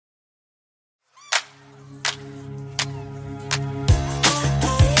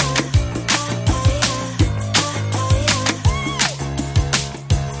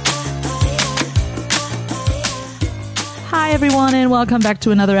everyone, and welcome back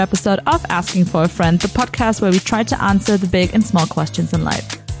to another episode of Asking for a Friend, the podcast where we try to answer the big and small questions in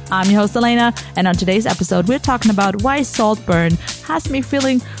life. I'm your host, Elena, and on today's episode, we're talking about why Saltburn has me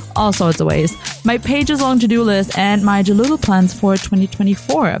feeling all sorts of ways, my pages-long to-do list, and my little plans for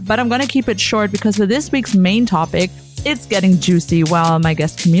 2024. But I'm going to keep it short because for this week's main topic, it's getting juicy while my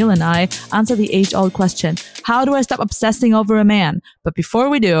guest Camille and I answer the age-old question, how do I stop obsessing over a man? But before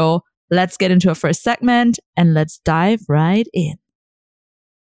we do, let's get into our first segment and let's dive right in.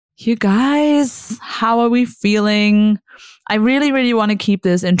 You guys, how are we feeling? I really want to keep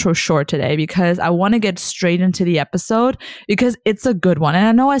this intro short today because I want to get straight into the episode because it's a good one. And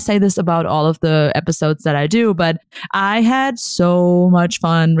I know I say this about all of the episodes that I do, but I had so much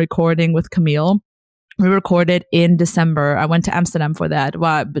fun recording with Camille. We recorded in December. I went to Amsterdam for that.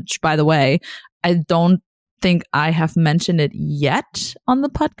 Which, by the way, I don't think I have mentioned it yet on the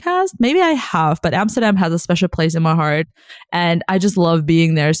podcast. Maybe I have, but Amsterdam has a special place in my heart and I just love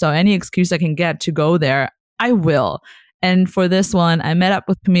being there. So any excuse I can get to go there, I will. And for this one, I met up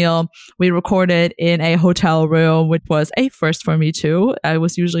with Camille. We recorded in a hotel room, which was a first for me too. I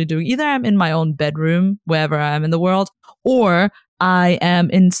was usually doing either I'm in my own bedroom, wherever I am in the world, or I am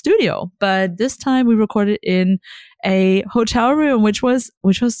in studio. But this time we recorded in a hotel room, which was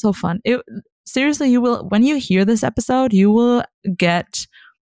so fun. Seriously, you will, when you hear this episode, you will get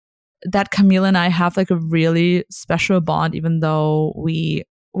that Camille and I have like a really special bond, even though we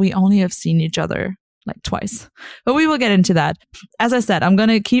only have seen each other like twice. But we will get into that. As I said, I'm going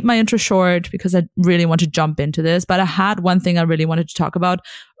to keep my intro short because I really want to jump into this. But I had one thing I really wanted to talk about.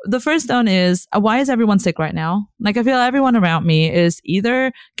 The first one is, why is everyone sick right now? Like, I feel everyone around me is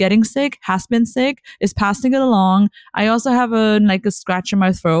either getting sick, has been sick, is passing it along. I also have a scratch in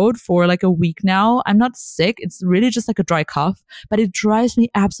my throat for like a week now. I'm not sick. It's really just like a dry cough, but it drives me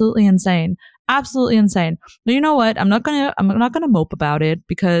absolutely insane. Absolutely insane. But you know what? I'm not gonna mope about it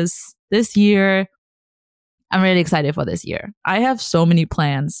because this year, I'm really excited for this year. I have so many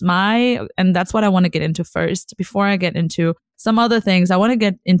plans. And that's what I want to get into first. Before I get into some other things, I want to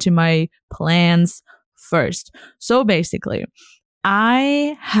get into my plans first. So basically,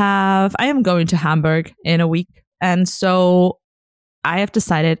 I am going to Hamburg in a week. And so I have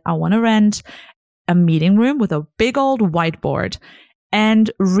decided I want to rent a meeting room with a big old whiteboard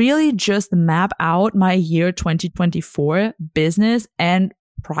and really just map out my year 2024 business and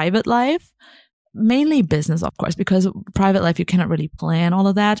private life. Mainly business, of course, because private life, you cannot really plan all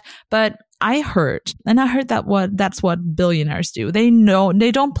of that. But I heard that's what billionaires do. They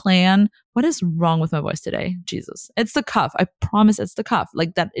don't plan. What is wrong with my voice today? Jesus. It's the cough. I promise it's the cough.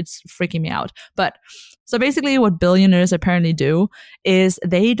 Like that, it's freaking me out. But so basically what billionaires apparently do is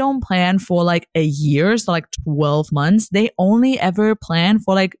they don't plan for like a year, so like 12 months. They only ever plan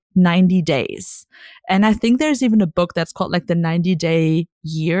for like 90 days. And I think there's even a book that's called like the 90-day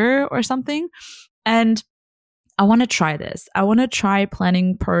year or something. And I want to try this. I want to try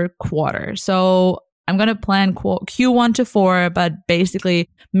planning per quarter. So I'm going to plan Q1 to 4, but basically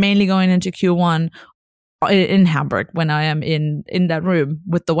mainly going into Q1 in Hamburg when I am in that room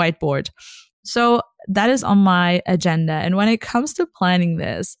with the whiteboard. So that is on my agenda. And when it comes to planning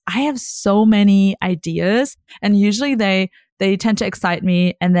this, I have so many ideas and usually they tend to excite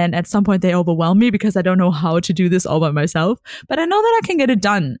me. And then at some point they overwhelm me because I don't know how to do this all by myself, but I know that I can get it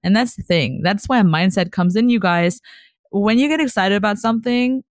done. And that's the thing. That's where mindset comes in, you guys. When you get excited about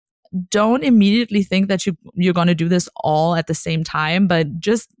something, don't immediately think that you're going to do this all at the same time, but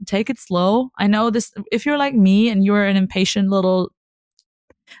just take it slow. I know this, if you're like me and you're an impatient little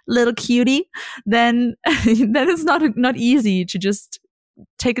cutie, then it's not easy to just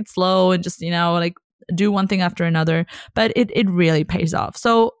take it slow and just, do one thing after another, but it really pays off.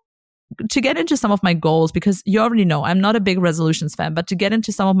 So to get into some of my goals, because you already know I'm not a big resolutions fan, but to get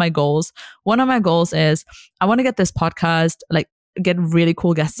into some of my goals, one of my goals is I want to get this podcast, get really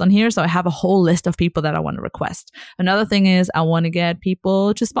cool guests on here. So I have a whole list of people that I want to request. Another thing is I want to get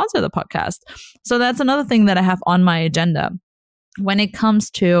people to sponsor the podcast. So that's another thing that I have on my agenda. When it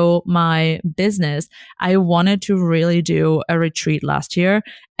comes to my business, I wanted to really do a retreat last year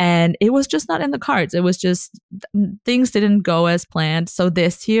and it was just not in the cards. It was just things didn't go as planned. So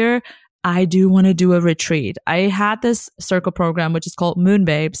this year, I do want to do a retreat. I had this circle program, which is called Moon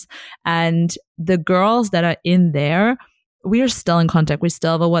Babes, and the girls that are in there, we are still in contact. We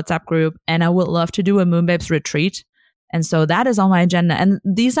still have a WhatsApp group and I would love to do a Moon Babes retreat. And so that is on my agenda. And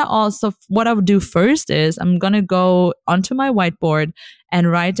these are also what I would do first is I'm going to go onto my whiteboard and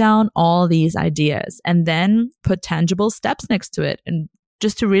write down all these ideas and then put tangible steps next to it. And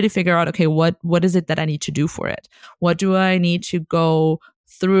just to really figure out, okay, what is it that I need to do for it? What do I need to go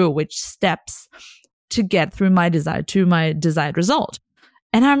through? Which steps to get through my desired result.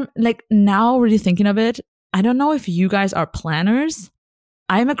 And I'm like now really thinking of it. I don't know if you guys are planners.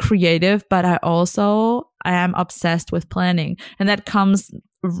 I'm a creative, but I am obsessed with planning. And that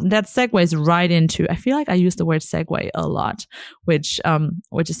segues right into, I feel like I use the word segue a lot, which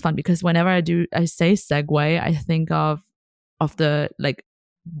is fun because whenever I say segue, I think of the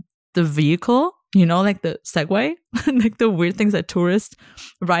vehicle, like the Segway, like the weird things that tourists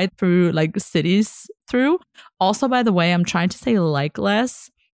ride through like cities through. Also, by the way, I'm trying to say like less.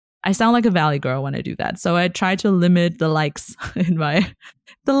 I sound like a valley girl when I do that. So I try to limit the likes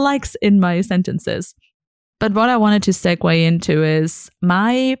in my sentences. But what I wanted to segue into is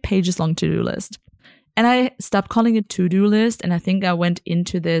my pages long to-do list. And I stopped calling it to-do list. And I think I went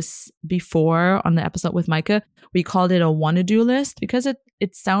into this before on the episode with Micah. We called it a wanna-do list because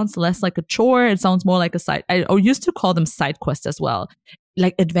it sounds less like a chore. It sounds more like a side. I used to call them side quests as well,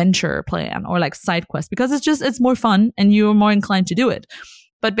 like adventure plan or like side quest, because it's more fun and you're more inclined to do it.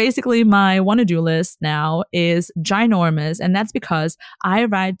 But basically my wanna-do list now is ginormous. And that's because I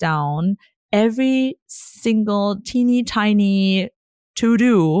write down every single teeny tiny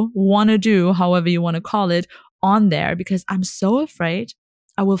to-do, wanna-do, however you want to call it, on there because I'm so afraid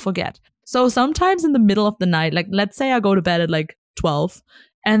I will forget. So sometimes in the middle of the night, like let's say I go to bed at like 12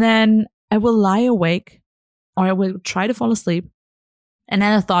 and then I will lie awake or I will try to fall asleep. And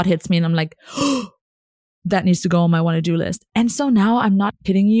then a thought hits me and I'm like, oh, that needs to go on my wanna-do list. And so now I'm not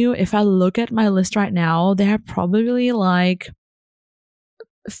kidding you. If I look at my list right now, there are probably like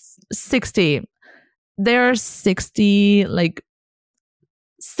 60. There are 60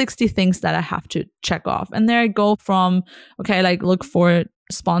 things that I have to check off. And there I go from, okay, like look for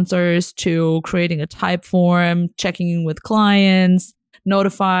sponsors to creating a type form, checking in with clients,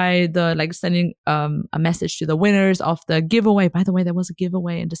 notify sending a message to the winners of the giveaway. By the way, there was a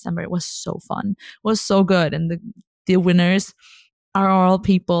giveaway in December. It was so fun. It was so good. And the winners are all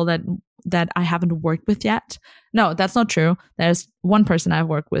people that I haven't worked with yet. No, that's not true. There's one person I've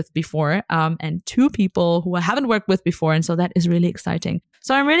worked with before, and 2 people who I haven't worked with before. And so that is really exciting.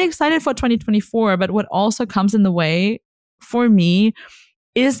 So I'm really excited for 2024. But what also comes in the way for me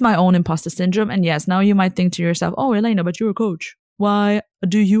is my own imposter syndrome. And yes, now you might think to yourself, oh, Elena, but you're a coach. Why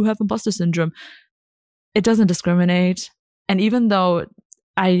do you have imposter syndrome? It doesn't discriminate. And even though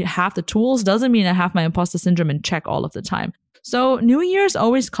I have the tools, doesn't mean I have my imposter syndrome in check all of the time. So New Year's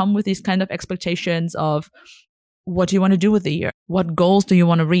always come with these kind of expectations of what do you want to do with the year? What goals do you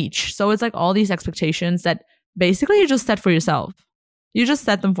want to reach? So it's like all these expectations that basically you just set for yourself. You just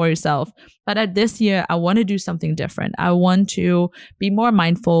set them for yourself. But at this year, I want to do something different. I want to be more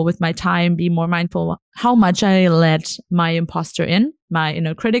mindful with my time, be more mindful how much I let my imposter in, my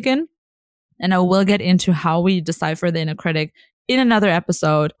inner critic in. And I will get into how we decipher the inner critic in another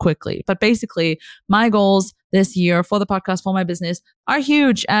episode quickly. But basically, my goals this year for the podcast, for my business are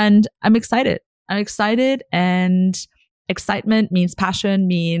huge. And I'm excited. And excitement means passion,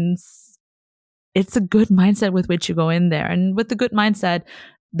 means it's a good mindset with which you go in there. And with the good mindset,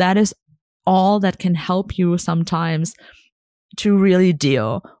 that is all that can help you sometimes to really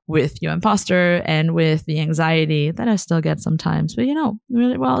deal with your imposter and with the anxiety that I still get sometimes. But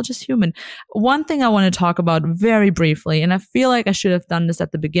really, well, just human. One thing I want to talk about very briefly, and I feel like I should have done this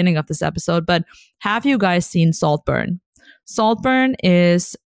at the beginning of this episode, but have you guys seen Saltburn? Saltburn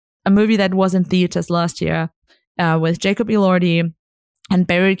is a movie that was in theaters last year with Jacob Elordi and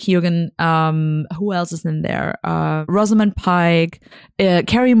Barry Keoghan. Who else is in there? Rosamund Pike,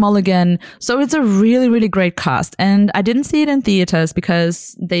 Carey Mulligan. So it's a really, really great cast. And I didn't see it in theaters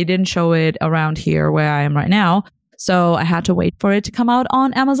because they didn't show it around here where I am right now. So I had to wait for it to come out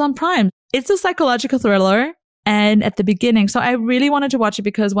on Amazon Prime. It's a psychological thriller. And at the beginning, so I really wanted to watch it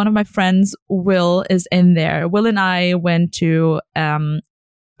because one of my friends, Will, is in there. Will and I went to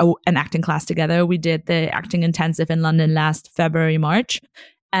an acting class together. We did the acting intensive in London last February, March.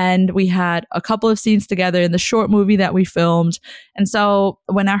 And we had a couple of scenes together in the short movie that we filmed. And so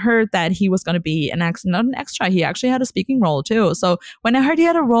when I heard that he was going to be not an extra, he actually had a speaking role too. So when I heard he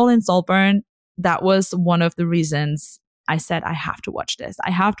had a role in Saltburn, that was one of the reasons I said, I have to watch this. I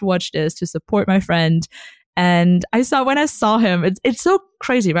have to watch this to support my friend. And when I saw him, it's so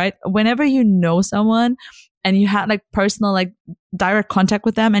crazy, right? Whenever you know someone and you had like personal, like direct contact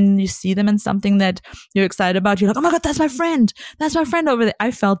with them and you see them in something that you're excited about, you're like, oh my God, that's my friend. That's my friend over there.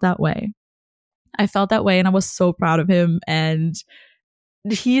 I felt that way. And I was so proud of him. And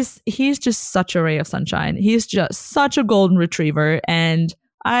he's just such a ray of sunshine. He's just such a golden retriever. And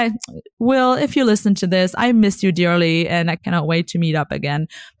Will, if you listen to this, I miss you dearly and I cannot wait to meet up again.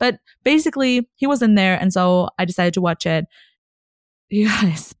 But basically, he was in there. And so I decided to watch it. You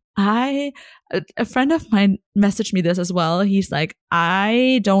guys, A friend of mine messaged me this as well. He's like,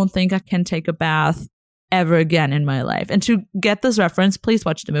 I don't think I can take a bath ever again in my life. And to get this reference, please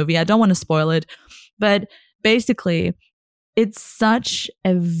watch the movie. I don't want to spoil it. But basically, it's such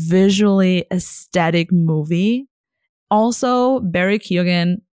a visually aesthetic movie. Also, Barry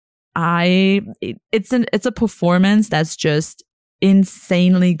Keoghan, it's a performance that's just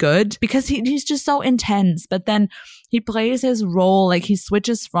insanely good because he's just so intense. But then he plays his role, like he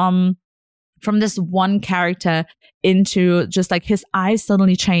switches from this one character into just like his eyes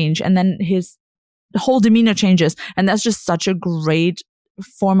suddenly change and then his whole demeanor changes. And that's just such a great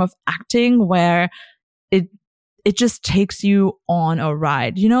form of acting where it just takes you on a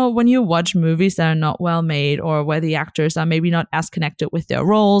ride. You know, when you watch movies that are not well made or where the actors are maybe not as connected with their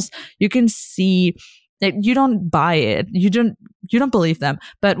roles, you can see that you don't buy it. You don't believe them.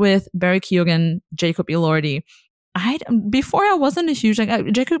 But with Barry Keoghan, Jacob Elordi, before I wasn't a huge,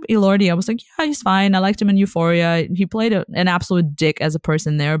 like Jacob Elordi, I was like, yeah, he's fine. I liked him in Euphoria. He played an absolute dick as a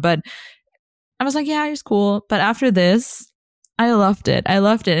person there, but I was like, yeah, he's cool. But after this, I loved it.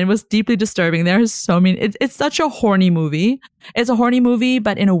 It was deeply disturbing. There's so many. It's such a horny movie. It's a horny movie,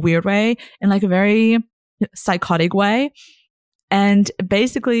 but in a weird way, in like a very psychotic way. And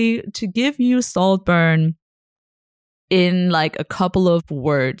basically, to give you Saltburn in like a couple of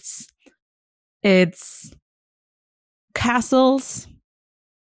words, it's castles,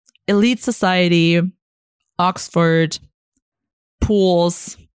 elite society, Oxford,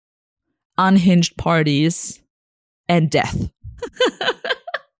 pools, unhinged parties, and death.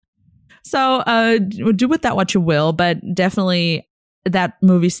 So do with that what you will, but definitely that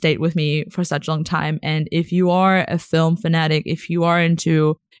movie stayed with me for such a long time. And if you are a film fanatic, if you are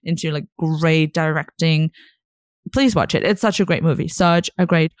into like great directing, please watch it. It's such a great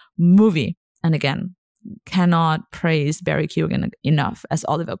movie. And again, cannot praise Barry Keoghan enough as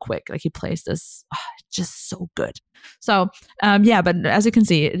Oliver Quick. Like he plays this just so good. So but as you can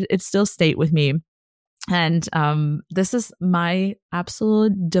see, it still stayed with me. And this is my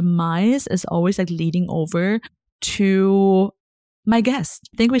absolute demise is always like leading over to my guest.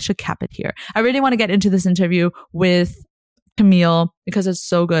 I think we should cap it here. I really want to get into this interview with Camille because it's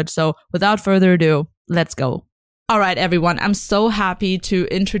so good. So without further ado, let's go. All right, everyone. I'm so happy to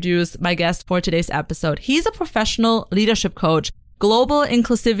introduce my guest for today's episode. He's a professional leadership coach, global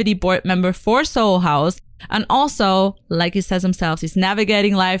inclusivity board member for Soho House, and also, like he says himself, he's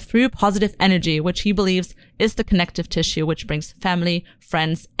navigating life through positive energy, which he believes is the connective tissue which brings family,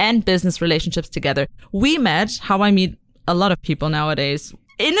 friends, and business relationships together. We met, how I meet a lot of people nowadays,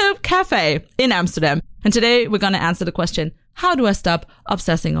 in a cafe in Amsterdam. And today we're going to answer the question, how do I stop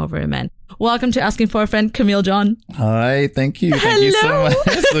obsessing over a man? Welcome to Asking for a Friend, Camille John. Hi, thank you. Thank you so much.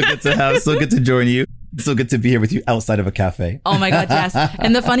 So good to join you. So good to be here with you outside of a cafe. Oh my God, yes.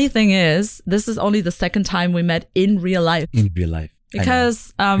 And the funny thing is, this is only the second time we met in real life. In real life.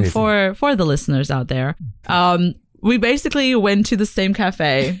 Because for the listeners out there, we basically went to the same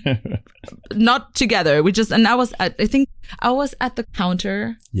cafe, not together. I was at the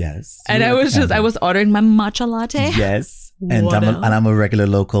counter. Yes. And I was ordering my matcha latte. Yes. And I'm a regular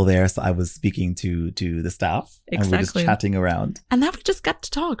local there. So I was speaking to the staff. Exactly. And we're just chatting around. And then we just got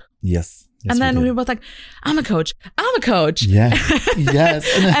to talk. Yes. And then we were both like, I'm a coach. Yeah. Yes.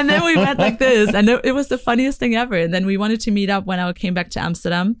 And then we met like this. And it was the funniest thing ever. And then we wanted to meet up when I came back to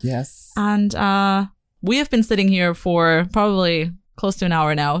Amsterdam. Yes. And we have been sitting here for probably close to an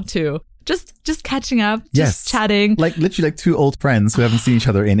hour now too. Just catching up, just chatting. Like literally like two old friends who haven't seen each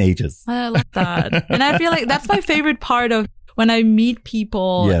other in ages. I love that. And I feel like that's my favorite part of when I meet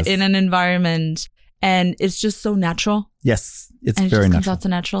people in an environment and it's just so natural. Yes, it's and very it just natural. comes out so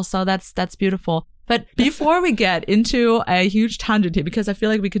natural. So that's beautiful. But before we get into a huge tangent here, because I feel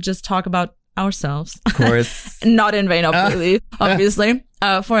like we could just talk about ourselves. Of course. Not in vain, obviously,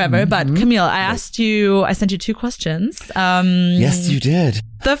 forever. But Camille, I sent you two questions. Yes, you did.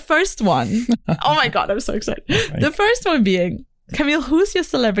 The first one, oh my God, I'm so excited. Right. The first one being, Camille, who's your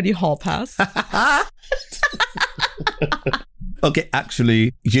celebrity hall pass? Okay,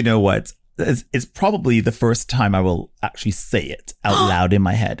 actually, you know what? It's probably the first time I will actually say it out loud in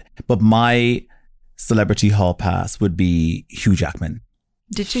my head. But my celebrity hall pass would be Hugh Jackman.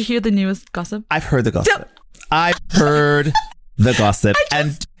 Did you hear the newest gossip? I've heard the gossip. I've heard the gossip. I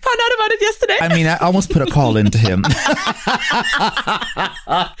just found out about it yesterday. I mean, I almost put a call into him.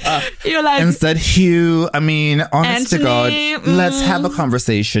 You're like... And said, Hugh, I mean, honest to God, let's have a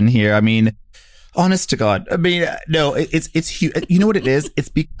conversation here. I mean, honest to God. I mean, no, it's Hugh. You know what it is? It's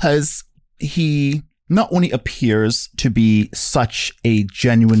because he not only appears to be such a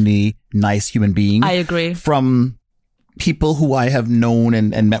genuinely nice human being. I agree. From people who I have known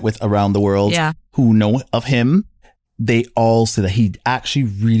and met with around the world who know of him, they all say that he actually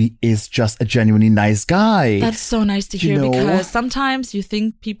really is just a genuinely nice guy. That's so nice to hear, because sometimes you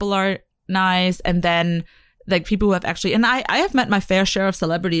think people are nice, and then like people who have actually, and I have met my fair share of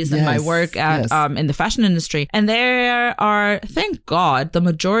celebrities in my work at in the fashion industry, and there are, thank God, the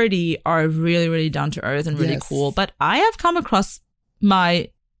majority are really, really down to earth and really cool. But I have come across my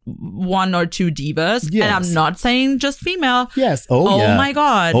one or two divas, and I'm not saying just female. Yes. Oh my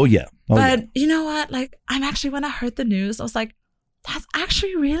God. Oh yeah. But you know what? Like, I'm actually, when I heard the news, I was like, that's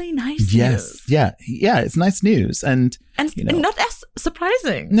actually really nice news. Yeah. It's nice news. And not as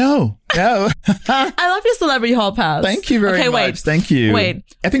surprising. No. I love your celebrity hall pass. Thank you very much. Wait. Thank you. Wait.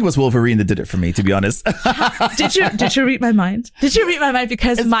 I think it was Wolverine that did it for me, to be honest. Did you read my mind? Did you read my mind?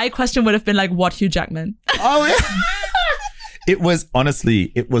 Because my question would have been like, what Hugh Jackman? Oh, yeah. It was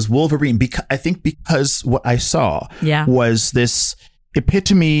Wolverine, because what I saw was this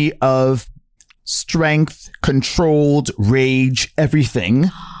epitome of strength, controlled rage, everything.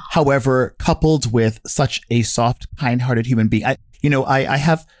 However, coupled with such a soft, kind-hearted human being. I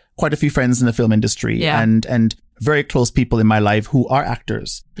have quite a few friends in the film industry and very close people in my life who are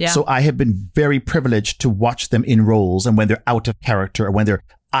actors. Yeah. So I have been very privileged to watch them in roles, and when they're out of character or when they're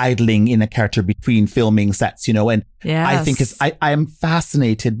idling in a character between filming sets, and I think I am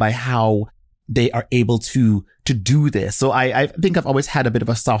fascinated by how they are able to do this. So I think I've always had a bit of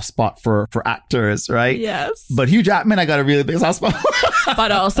a soft spot for actors, right? Yes. But Hugh Jackman, I got a really big soft spot.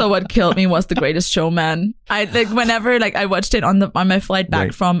 But also what killed me was The Greatest Showman. I watched it on my flight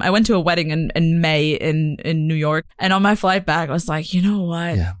back from, I went to a wedding in May in New York, and on my flight back I was like, you know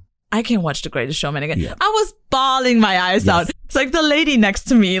what? Yeah. I can't watch The Greatest Showman again. Yeah. I was bawling my eyes out. It's like the lady next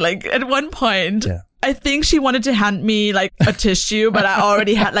to me, like at one point, I think she wanted to hand me like a tissue, but I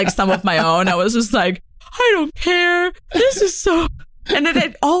already had like some of my own. I was just like, I don't care. This is so... And then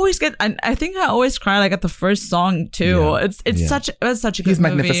it always get, and I think I always cry like at the first song too. Yeah. It's such a good He's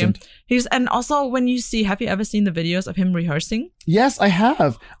movie. Magnificent. And also when you see, have you ever seen the videos of him rehearsing? Yes, I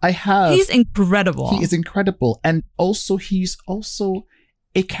have. He's incredible. He is incredible. And also he's also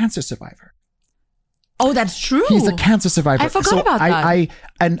a cancer survivor. Oh, that's true. He's a cancer survivor. I forgot about that.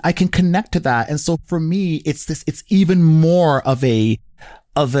 I can connect to that. And so for me, it's even more of a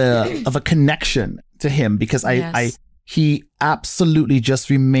connection to him, because he absolutely just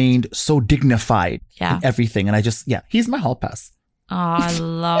remained so dignified in everything. And he's my hall pass. Oh, I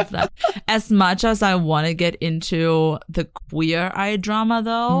love that. As much as I want to get into the Queer Eye drama,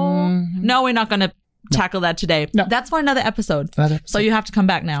 though, no, we're not going to tackle that today. No. That's for another episode. So you have to come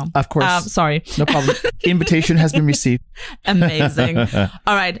back now. Of course. Sorry. No problem. Invitation has been received. Amazing.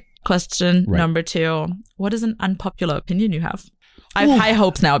 All right. Question number 2. What is an unpopular opinion you have? I have high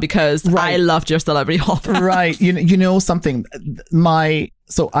hopes now, because I loved your celebrity hall pass. Right. You know something? My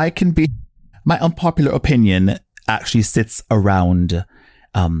unpopular opinion actually sits around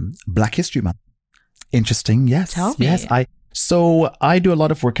Black History Month. Interesting. Yes. Tell me. Yes. So I do a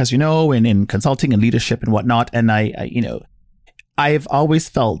lot of work, as you know, in consulting and leadership and whatnot. And I've always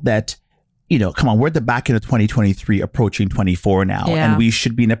felt that, come on, we're at the back end of 2023, approaching 24 now. Yeah. And we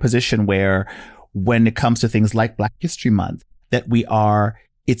should be in a position where, when it comes to things like Black History Month, that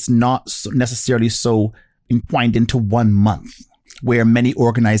it's not necessarily so entwined into one month, where many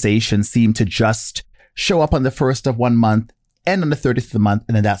organizations seem to just show up on the first of one month and on the 30th of the month,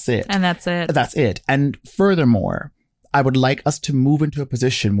 and then that's it. That's it. And furthermore, I would like us to move into a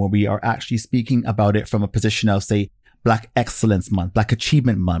position where we are actually speaking about it from a position of, say, Black Excellence Month, Black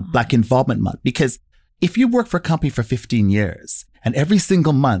Achievement Month, Black Involvement Month. Because if you work for a company for 15 years and every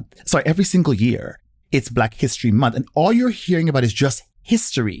single year, it's Black History Month, and all you're hearing about is just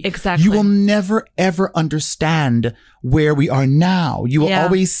history. Exactly. You will never, ever understand where we are now. You will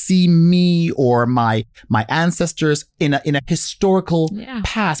always see me or my ancestors in a historical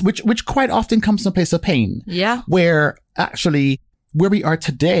past, which quite often comes from a place of pain. Yeah. Where actually, where we are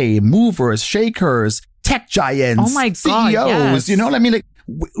today, movers, shakers, tech giants, oh my God, CEOs, you know what I mean? Like,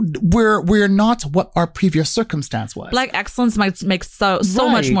 we're not what our previous circumstance was. Black excellence might make so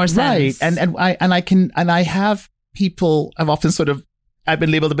much more sense. Right. And I have people, I've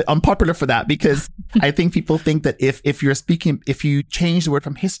been labeled a bit unpopular for that, because I think people think that if you change the word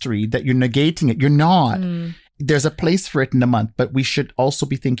from history, that you're negating it. You're not. There's a place for it in the month, but we should also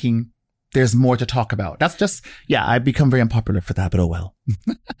be thinking there's more to talk about. That's just, I've become very unpopular for that, but oh well.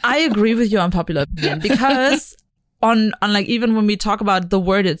 I agree with your unpopular opinion, because on like, even when we talk about the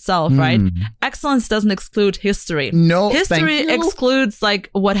word itself, right? Excellence doesn't exclude history. No, history excludes like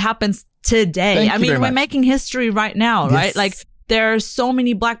what happens today. I mean, we're making history right now, right? Like, there are so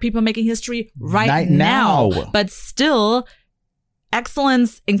many Black people making history right now. But still,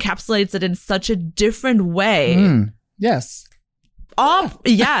 excellence encapsulates it in such a different way. Yes. Oh,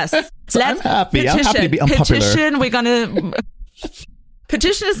 yes. So I'm happy. I'm happy to be unpopular.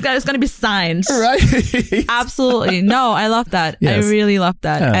 Petition is going to be signed. Right. Absolutely. No, I love that. Yes. I really love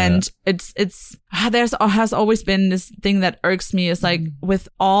that. And has always been this thing that irks me is like with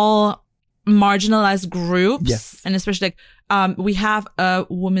all marginalized groups, and especially like we have a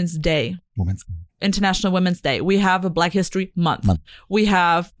Women's Day. International Women's Day. We have a Black History Month. We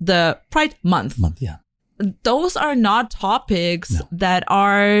have the Pride Month. Those are not topics that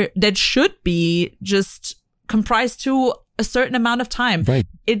should be just comprised to a certain amount of time. Right.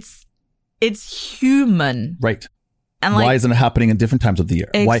 It's human. Right. And why isn't it happening in different times of the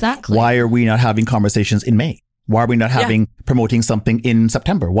year? Exactly. Why are we not having conversations in May? Why are we not promoting something in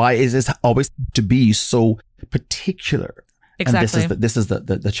September? Why is this always to be so particular? Exactly. And this is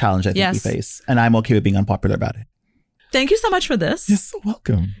the challenge I think we face. And I'm okay with being unpopular about it. Thank you so much for this. You're so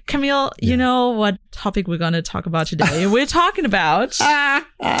welcome. Camille, you know what topic we're going to talk about today? We're talking about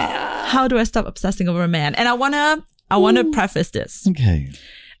how do I stop obsessing over a man? And I want to preface this. Okay.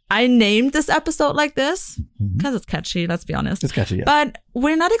 I named this episode like this because it's catchy, let's be honest. It's catchy, yeah. But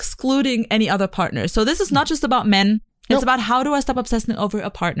we're not excluding any other partners. So this is not just about men. It's about how do I stop obsessing over a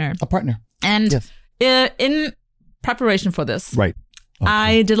partner. And in preparation for this, right. Okay.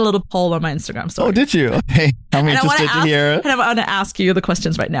 I did a little poll on my Instagram story. Oh, did you? Okay. I'm interested to hear. And I want to ask you the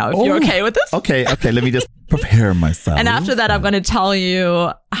questions right now, if you're okay with this. Okay. Let me just prepare myself. And after that, I'm going to tell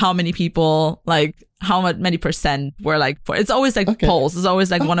you how many people, like, how many percent were like, for. It's always like polls. It's always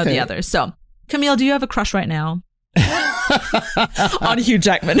like one or the other. So, Camille, do you have a crush right now? On Hugh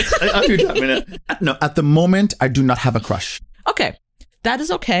Jackman. On Hugh Jackman. No, at the moment, I do not have a crush. Okay. That is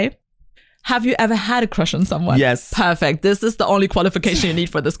okay. Have you ever had a crush on someone? Yes. Perfect. This is the only qualification you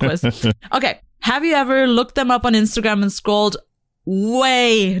need for this quiz. Okay. Have you ever looked them up on Instagram and scrolled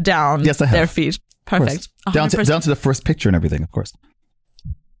way down their feed? Perfect. Down to the first picture and everything, of course.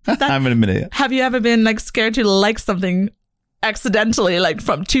 I'm in a minute. Have you ever been like scared to like something accidentally, like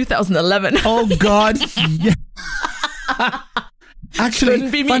from 2011? Oh God. Yeah. Actually,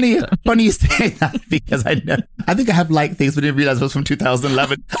 funny you say that because I think I have liked things but didn't realize it was from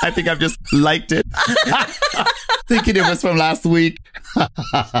 2011. I think I've just liked it. Thinking it was from last week.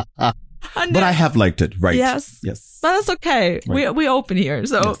 But I have liked it, right? Yes. But that's okay. Right. We open here.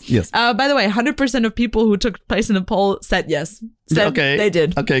 So, yes. By the way, 100% of people who took place in the poll said yes. They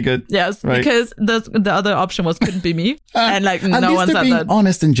did. Okay, good. Yes, right. Because the other option couldn't be me. And like no one said that.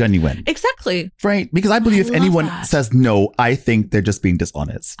 Honest and genuine. Exactly. Right. Because I believe if anyone says no, I think they're just being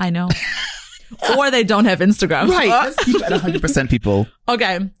dishonest. I know. Or they don't have Instagram. Right. Let's keep it at 100% people.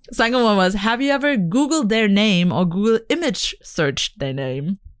 Okay. Second one was, have you ever Googled their name or Google image searched their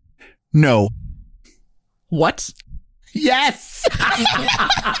name? No. What? Yes.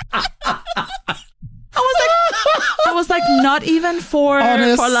 I was like, not even for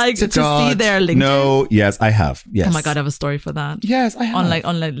like to see their LinkedIn. No, yes, I have. Yes. Oh my God, I have a story for that. Yes, I have.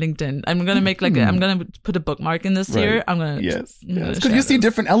 On LinkedIn. I'm gonna make I'm gonna put a bookmark in this here. I'm gonna because you see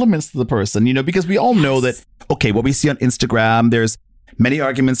different elements to the person, because we all know that what we see on Instagram, there's many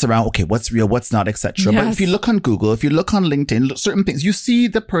arguments around, what's real, what's not, etc. But if you look on Google, if you look on LinkedIn, certain things, you see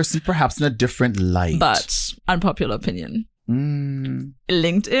the person perhaps in a different light. But unpopular opinion.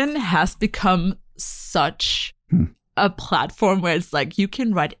 LinkedIn has become such a platform where it's like you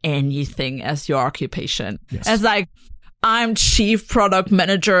can write anything as your occupation. Yes. It's like, I'm chief product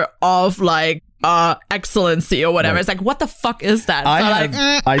manager of like excellency or whatever. Right. It's like, what the fuck is that?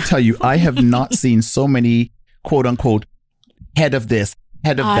 I tell you, I have not seen so many quote unquote head of this,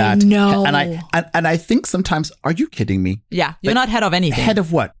 head of that. I know. And I think sometimes, are you kidding me? Yeah, you're not head of anything. Head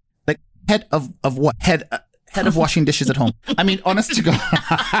of what? Like head of what? Head of washing dishes at home. I mean, honest to God.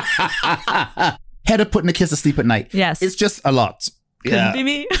 Head of putting the kids to sleep at night. Yes. It's just a lot. Couldn't be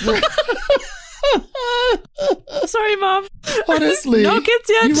me. Sorry, Mom. Honestly. No kids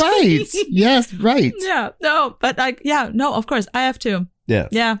yet. You're right. Yes, right. Yeah. No, but no, of course. I have to. Yeah.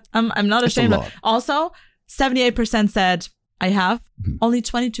 Yeah. I'm not ashamed of it. Also, 78% said I have. Mm-hmm. Only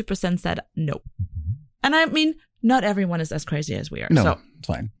 22% said no. Mm-hmm. And I mean, not everyone is as crazy as we are. No, so it's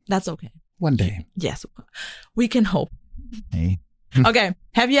fine. That's okay. One day. Yes. We can hope. Hey. Okay.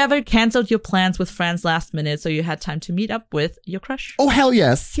 Have you ever canceled your plans with friends last minute so you had time to meet up with your crush? Oh, hell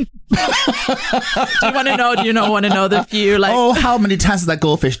yes. Do you want to know? Do you want to know the few? Like, oh, how many times has that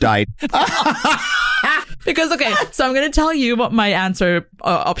goldfish died? Because, so I'm going to tell you what my answer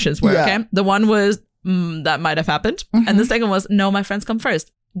options were, okay? The one was, that might have happened. Mm-hmm. And the second was, no, my friends come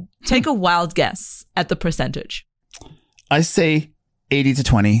first. Take a wild guess at the percentage. I say 80 to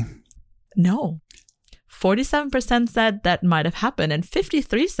 20. No. 47% said that might have happened, and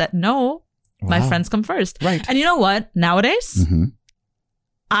 53% said no. Wow. My friends come first. Right. And you know what? Nowadays,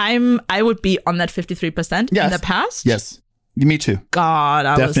 I would be on that 53%. Yes. In the past. Yes. Me too. God,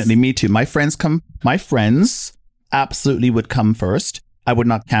 definitely me too. My friends absolutely would come first. I would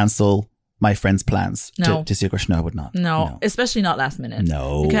not cancel my friends' plans to see a crush. No, I would not. No, especially not last minute.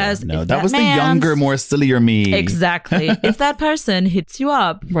 No, because that was the younger, more sillier me. Exactly. If that person hits you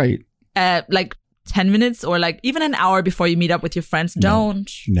up, right, like 10 minutes or like even an hour before you meet up with your friends,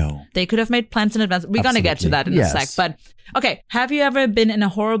 don't. No. They could have made plans in advance. We're going to get to that in a sec. But okay, have you ever been in a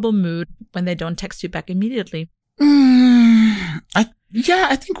horrible mood when they don't text you back immediately?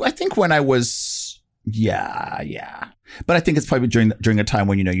 I think when I was, but I think it's probably during a time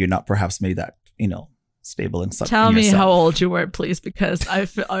when, you're not perhaps made that, stable and stuff. Tell me how old you were, please, because I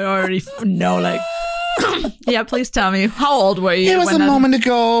already know, like, yeah, please tell me. How old were you? It was a moment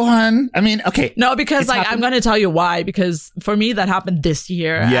ago, hon. I mean, okay. No, because I'm going to tell you why, because for me that happened this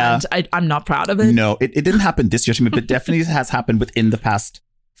year and I'm not proud of it. No, it didn't happen this year to me, but definitely has happened within the past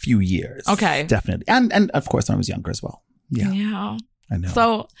few years. Okay. Definitely. And of course when I was younger as well. Yeah. I know.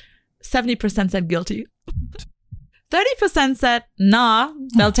 So 70% said guilty. 30% said, nah,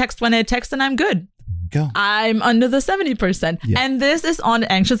 they'll text when they text and I'm good. Go. I'm under the 70%. Yeah. And this is on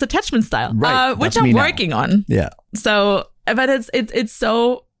anxious attachment style, right. Which I'm working on. Yeah. So, but it's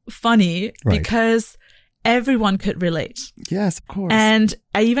so funny because everyone could relate. Yes, of course. And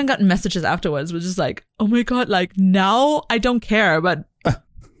I even got messages afterwards, which is like, oh my God, like now I don't care. But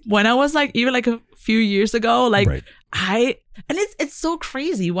when I was like, even like a few years ago, like and it's so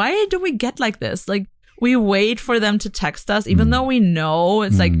crazy. Why do we get like this? Like we wait for them to text us, even though we know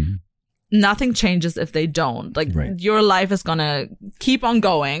it's like nothing changes if they don't. Like your life is gonna keep on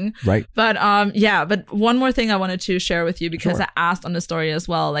going. Right. But but one more thing I wanted to share with you because I asked on the story as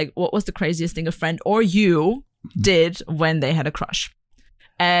well, like what was the craziest thing a friend or you did when they had a crush?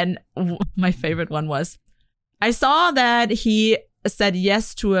 And my favorite one was, I saw that he said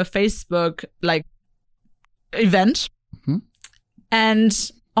yes to a Facebook like event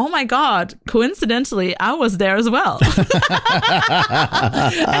and oh my God, coincidentally, I was there as well. And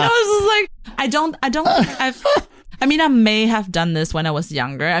I was just like, I don't think I may have done this when I was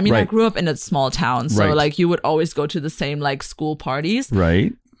younger. I mean, I grew up in a small town. So like you would always go to the same like school parties.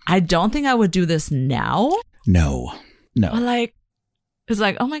 Right. I don't think I would do this now. No. But like, it's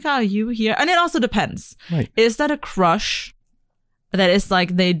like, oh my God, you here? And it also depends. Right. Is that a crush that is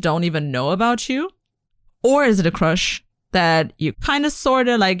like, they don't even know about you? Or is it a crush that you kind of sort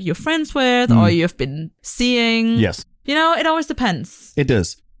of like you're friends with or you've been seeing? Yes. It always depends. It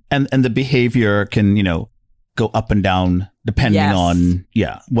does. And the behavior can, go up and down depending on,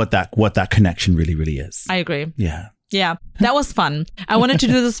 what that connection really, really is. I agree. Yeah. Yeah, that was fun. I wanted to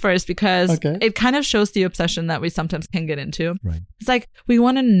do this first because it kind of shows the obsession that we sometimes can get into. Right. It's like we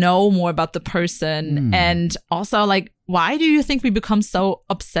want to know more about the person. And also like, why do you think we become so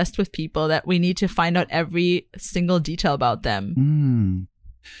obsessed with people that we need to find out every single detail about them?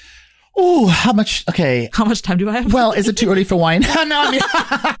 Oh, how much time do I have? Well, is it too early for wine? No, I mean,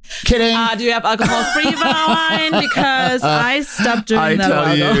 kidding. Do you have alcohol-free wine? Because I stopped drinking that.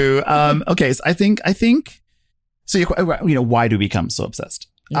 I tell you. Okay, so I think. So, why do we become so obsessed?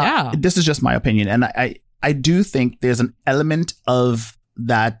 Yeah. This is just my opinion. And I do think there's an element of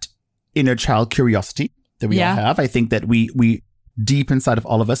that inner child curiosity that we all have. I think that we deep inside of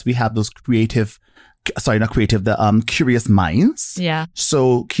all of us, we have those curious minds. Yeah.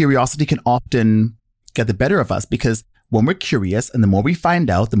 So curiosity can often get the better of us because when we're curious and the more we find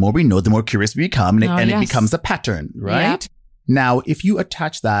out, the more we know, the more curious we become. And it becomes a pattern, right? Yeah. Now, if you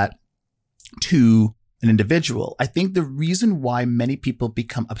attach that to an individual, I think the reason why many people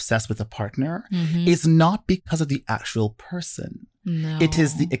become obsessed with a partner is not because of the actual person. No. It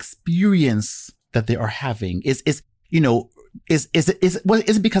is the experience that they are having. Is it because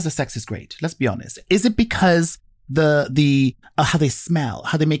the sex is great? Let's be honest. Is it because the how they smell,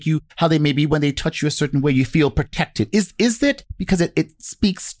 how they maybe when they touch you a certain way, you feel protected? Is it because it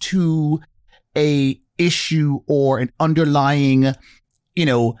speaks to a issue or an underlying,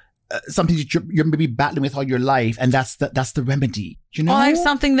 something that you're maybe battling with all your life, and that's the remedy, Or like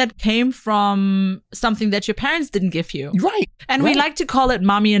something that came from something that your parents didn't give you, right? And we like to call it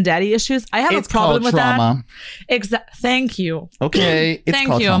mommy and daddy issues. I have a problem with trauma. That. Thank you. Okay, it's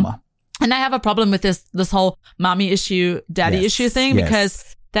called trauma. And I have a problem with this whole mommy issue, daddy issue thing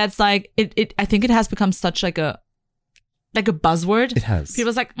because that's like it. I think it has become such like a buzzword. It has.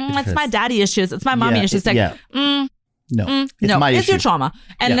 People's like, it's my daddy issues. It's my mommy issues. It's like, No. It's your trauma.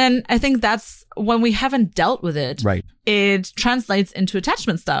 And then I think that's when we haven't dealt with it. Right. It translates into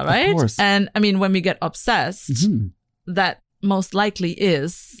attachment style, right? Of course. And I mean, when we get obsessed, that most likely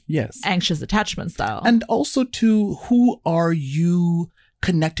is anxious attachment style. And also to who are you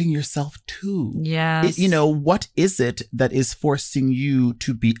connecting yourself to? Yes. What is it that is forcing you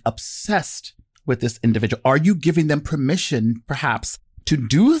to be obsessed with this individual? Are you giving them permission, perhaps, to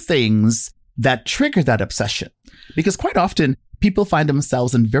do things that trigger that obsession? Because quite often people find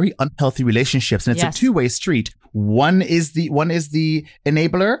themselves in very unhealthy relationships, and it's a two-way street. One is the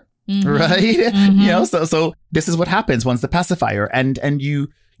enabler, right? So this is what happens. One's the pacifier, and you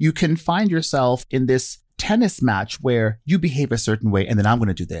can find yourself in this tennis match where you behave a certain way, and then I'm going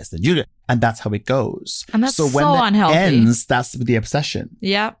to do this, and that's how it goes. And that's so when so that unhealthy. ends, that's the obsession.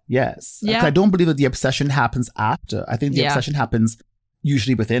 Yeah. Yes. Yeah. I don't believe that the obsession happens after. I think the obsession happens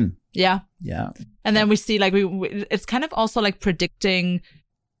usually within. Yeah. Yeah. And then we see like it's kind of also like trying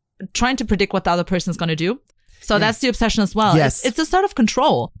to predict what the other person is going to do. So that's the obsession as well. Yes. It's a sort of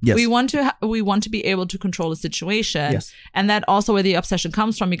control. Yes. We want to be able to control the situation. Yes. And that also where the obsession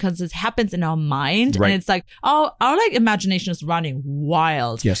comes from, because it happens in our mind. Right. And it's like, our like imagination is running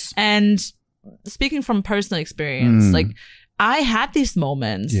wild. Yes. And speaking from personal experience, like I had these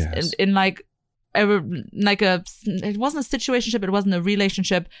moments in like, it wasn't a situationship, it wasn't a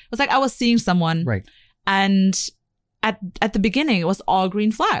relationship. It was like I was seeing someone, right? And at the beginning, it was all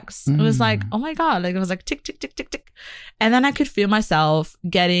green flags. It was like, oh my god, like it was like tick tick tick tick tick, and then I could feel myself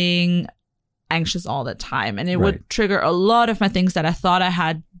getting anxious all the time, and it would trigger a lot of my things that I thought I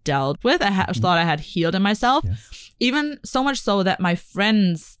had dealt with. I thought I had healed in myself. Yes. Even so much so that my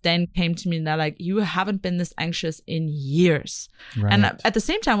friends then came to me and they're like, you haven't been this anxious in years. Right. And at the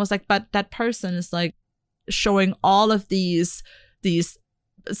same time, I was like, but that person is like showing all of these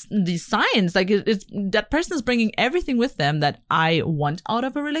signs. Like it's that person is bringing everything with them that I want out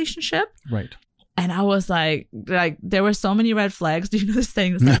of a relationship. Right. And I was like there were so many red flags. Do you know this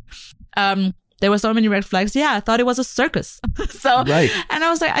thing? It's like, there were so many red flags. Yeah, I thought it was a circus. And I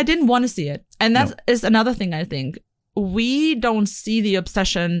was like, I didn't want to see it. And that is another thing, I think. We don't see the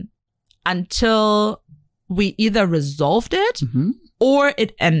obsession until we either resolved it or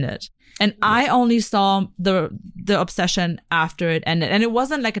it ended. And I only saw the obsession after it ended. And it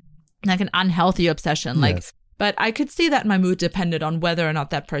wasn't like an unhealthy obsession. But I could see that my mood depended on whether or not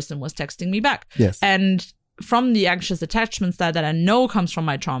that person was texting me back. Yes. And from the anxious attachment style that I know comes from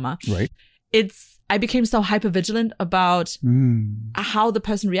my trauma. Right. I became so hypervigilant about how the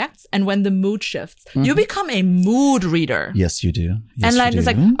person reacts and when the mood shifts. You become a mood reader. Yes, you do. Yes, and like it's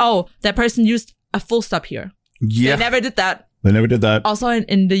like, oh, that person used a full stop here. Yeah. They never did that. Also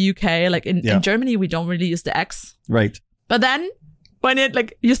in the UK, like in Germany, we don't really use the X. Right. But then when it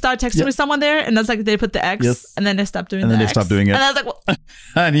like you start texting with someone there and that's like they put the X and then they stop doing the X. And then they stop doing it. And I was like, well,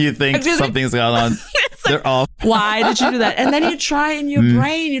 and you think something's going on. They're off. Why did you do that? And then you try in your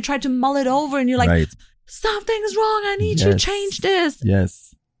brain, you try to mull it over and you're like, something's wrong. I need you to change this.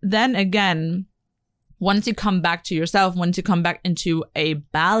 Yes. Then again, once you come back to yourself, once you come back into a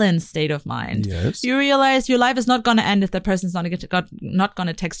balanced state of mind, you realize your life is not going to end if that person's not going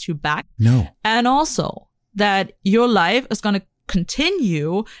to text you back. No. And also that your life is going to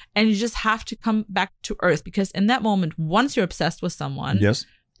continue and you just have to come back to earth, because in that moment, once you're obsessed with someone,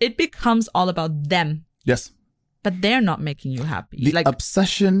 it becomes all about them. Yes. But they're not making you happy. The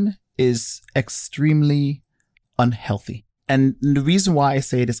obsession is extremely unhealthy. And the reason why I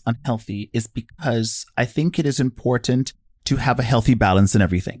say it is unhealthy is because I think it is important to have a healthy balance in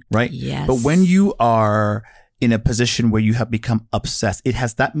everything, right? Yes. But when you are in a position where you have become obsessed,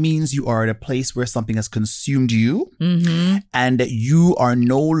 that means you are at a place where something has consumed you and that you are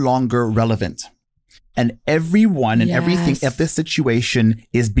no longer relevant. And everyone and everything of this situation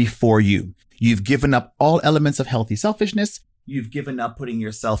is before you. You've given up all elements of healthy selfishness. You've given up putting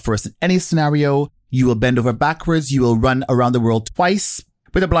yourself first in any scenario. You will bend over backwards. You will run around the world twice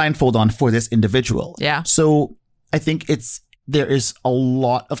with a blindfold on for this individual. Yeah. So I think there is a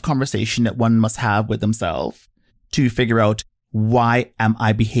lot of conversation that one must have with themselves to figure out, why am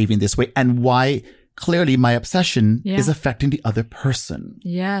I behaving this way and why clearly my obsession is affecting the other person.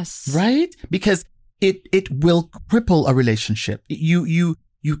 Yes. Right? Because it will cripple a relationship. You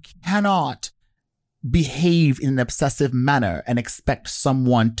cannot behave in an obsessive manner and expect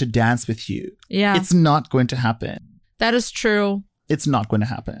someone to dance with you. Yeah. It's not going to happen. That is true. It's not going to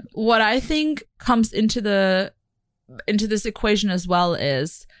happen. What I think comes into this equation as well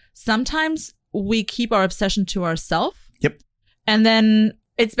is sometimes we keep our obsession to ourselves. Yep. And then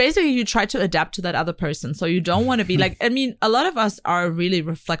it's basically you try to adapt to that other person. So you don't want to be like, I mean, a lot of us are really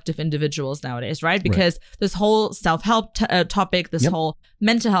reflective individuals nowadays, right? Because this whole self-help topic, this whole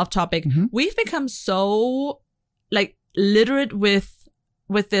mental health topic, we've become so like literate with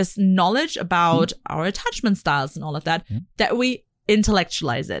this knowledge about our attachment styles and all of that, that we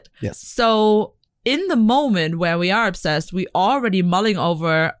intellectualize it. Yes. So in the moment where we are obsessed, we already mulling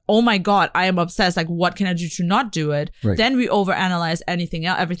over, oh my God, I am obsessed. Like, what can I do to not do it? Right. Then we overanalyze everything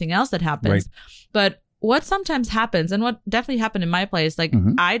else that happens. Right. But what sometimes happens, and what definitely happened in my place, like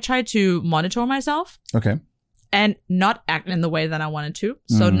I try to monitor myself. Okay. And not act in the way that I wanted to.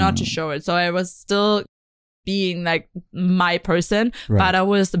 So not to show it. So I was still being like my person, but I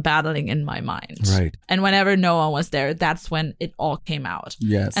was battling in my mind. Right. And whenever no one was there, that's when it all came out.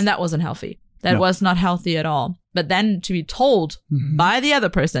 Yes. And that wasn't healthy. That was not healthy at all. But then to be told by the other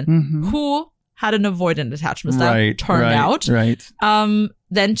person who had an avoidant attachment style, turned out,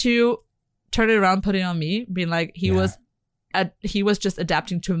 then to turn it around, put it on me, being like, he was just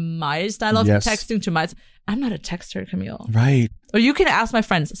adapting to my style of texting, to my... I'm not a texter, Camille. Right. Or you can ask my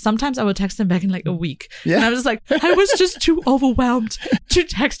friends. Sometimes I would text them back in like a week. Yeah. And I was just like, I was just too overwhelmed to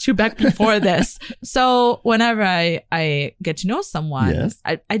text you back before this. So whenever I get to know someone,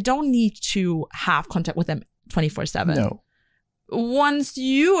 I don't need to have contact with them 24/7. No. Once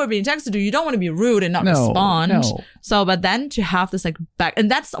you are being texted to, you don't want to be rude and not respond. No. So, but then to have this like back,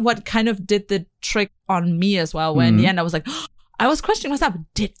 and that's what kind of did the trick on me as well. When in the end I was like, I was questioning myself.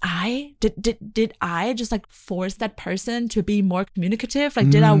 Did I just like force that person to be more communicative?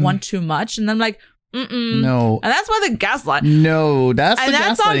 Like, did I want too much? And I'm like, no. And that's why the gaslight. No, that's all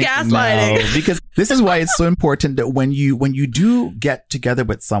gaslighting. No, because this is why it's so important that when you do get together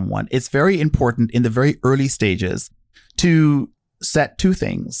with someone, it's very important in the very early stages to set two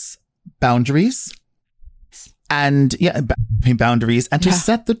things: boundaries. And boundaries, and to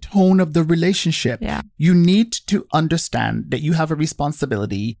set the tone of the relationship. Yeah. You need to understand that you have a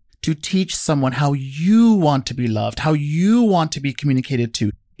responsibility to teach someone how you want to be loved, how you want to be communicated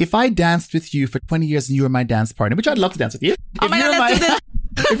to. If I danced with you for 20 years and you were my dance partner, which I'd love to dance with you.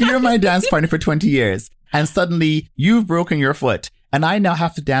 If you're my dance partner for 20 years and suddenly you've broken your foot and I now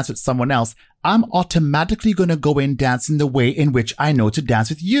have to dance with someone else, I'm automatically going to go in dancing the way in which I know to dance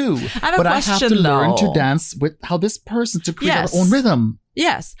with you. But I have to learn to dance with how this person to create our own rhythm.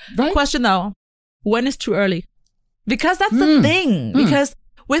 Yes. Right? Question though, when is too early? Because that's the thing. Because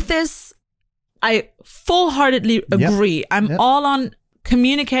with this, I full-heartedly agree. I'm all on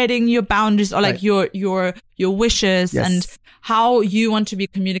communicating your boundaries or like your wishes and how you want to be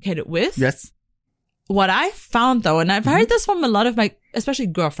communicated with. Yes. What I found though, and I've heard this from a lot of my, especially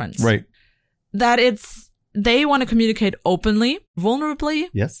girlfriends. Right. That they want to communicate openly, vulnerably.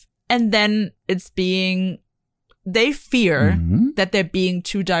 Yes. And then they fear that they're being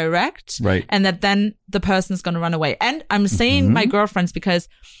too direct. Right. And that then the person's going to run away. And I'm saying my girlfriends because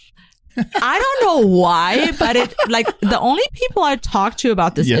I don't know why, but the only people I talk to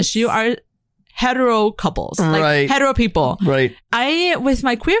about this issue are hetero couples, like hetero people. Right. With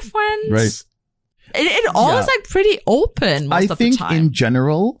my queer friends, it all is like pretty open most of the time. I think in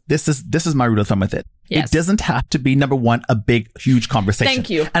general, this is my rule of thumb with it. Yes. It doesn't have to be, number one, a big, huge conversation. Thank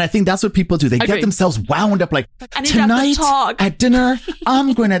you. And I think that's what people do. They get themselves wound up like, tonight at dinner,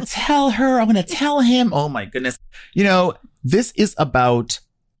 I'm going to tell her, I'm going to tell him. Oh my goodness. This is about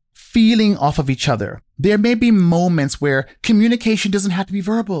feeling off of each other. There may be moments where communication doesn't have to be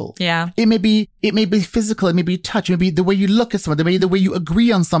verbal. Yeah. It may be physical. It may be touch. It may be the way you look at someone. The way you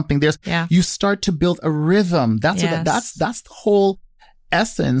agree on something. You start to build a rhythm. That's the whole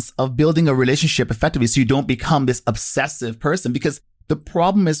essence of building a relationship effectively. So you don't become this obsessive person, because the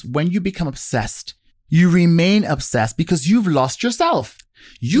problem is when you become obsessed, you remain obsessed because you've lost yourself.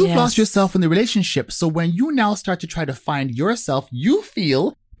 You've lost yourself in the relationship. So when you now start to try to find yourself, you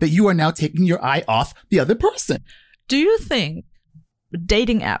feel that you are now taking your eye off the other person. Do you think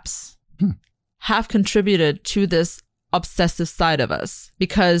dating apps have contributed to this obsessive side of us?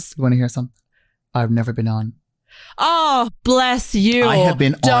 Because... You want to hear something? I've never been on. Oh, bless you. I have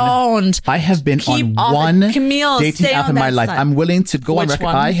been on one dating app in my life. I'm willing to go on record.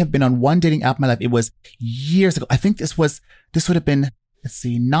 I have been on one dating app in my life. It was years ago. I think this would have been, let's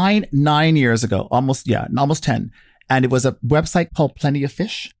see, 9 years ago. Almost 10. And it was a website called Plenty of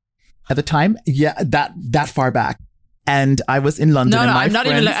Fish at the time. Yeah, that far back. And I was in London. No, I'm not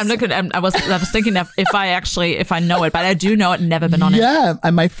even. I'm looking. I was thinking if I know it, but I do know it. Never been on it. Yeah,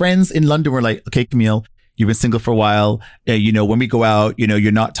 and my friends in London were like, "Okay, Camille, You've been single for a while. You know, when we go out, you know,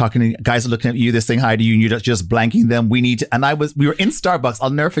 you're not talking to guys are looking at you. They're saying hi to you and you're just blanking them. We were in Starbucks. I'll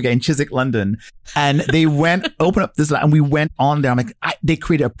never forget, in Chiswick, London. And they open up this and we went on there. I'm like, they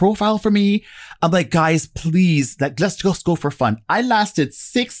created a profile for me. I'm like, guys, please, like, let's just go for fun. I lasted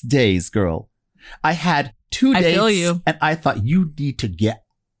 6 days, girl. I had 2 days. I feel you. And I thought, you need to get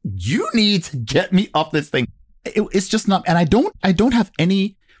me off this thing. It's just not, and I don't have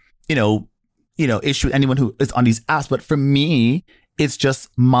any, you know, issue with anyone who is on these apps. But for me, it's just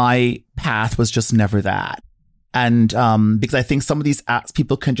my path was just never that. And because I think some of these apps,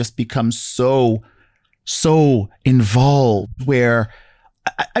 people can just become so involved where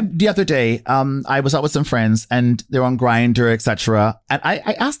the other day, I was out with some friends and they're on Grindr, etc. And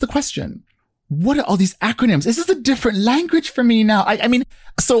I asked the question, what are all these acronyms? This is a different language for me now. I mean,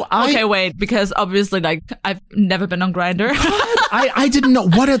 so okay, wait, because obviously, like, I've never been on Grindr. I didn't know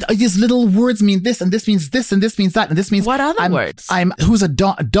what are these little words mean this and this means this and this means that and this means what other words? Who's a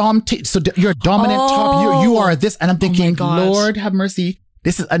dom? So you're a dominant top. You are this, and I'm thinking, Lord have mercy.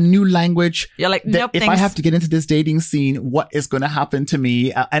 This is a new language. You're like, nope, if I have to get into this dating scene, what is going to happen to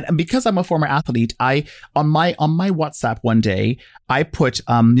me? And because I'm a former athlete, on my WhatsApp one day, I put,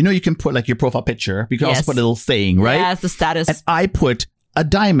 you know, you can put like your profile picture. You can also put a little saying, right? Yes, the status. And I put a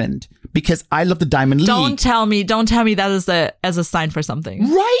diamond because I love the Diamond League. Don't tell me that is as a sign for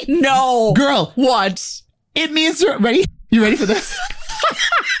something. Right? No. Girl. What? It means you're ready. You ready for this?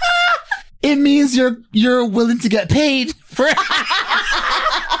 It means you're willing to get paid for it.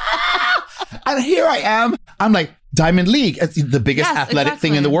 And here I am. I'm like, Diamond League. It's the biggest athletic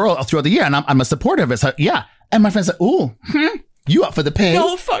thing in the world throughout the year. And I'm a supporter of it. So yeah. And my friend's like, ooh, you up for the pay?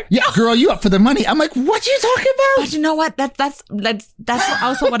 No, fuck. Yeah, girl, you up for the money? I'm like, what you talking about? But you know what? That's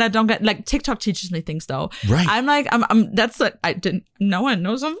also what I don't get. Like, TikTok teaches me things though. Right. I'm like, that's what I didn't. No one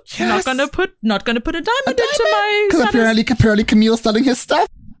knows. I'm not gonna put a diamond into my. Because apparently Camille's selling his stuff.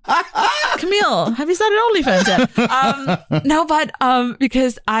 Camille, have you started OnlyFans yet? No, but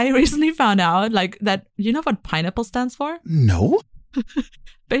because I recently found out like that. You know what pineapple stands for? No.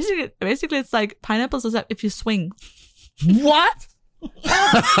 Basically, it's like pineapples is if you swing. What?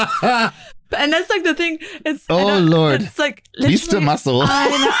 And that's like the thing. It's Lord. It's like beast of muscle.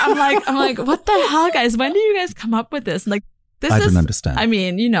 I'm like, what the hell, guys? When do you guys come up with this? Like, I don't understand. I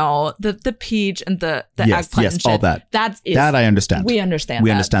mean, you know, the peach and the eggplant and shit. All that. That I understand. We understand. We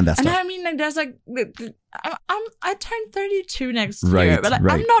understand that stuff. And I mean, like, there's like, I turn 32 next year, but like,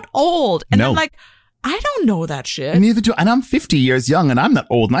 I'm not old, and I'm like, I don't know that shit. Neither do I. And I'm 50 years young and I'm not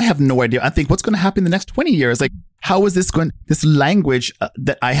old and I have no idea. I think what's going to happen in the next 20 years? Like, how is this language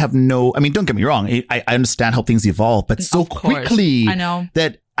that I have I mean, don't get me wrong. I understand how things evolve, but so quickly I know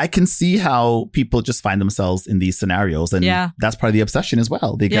that I can see how people just find themselves in these scenarios. And that's part of the obsession as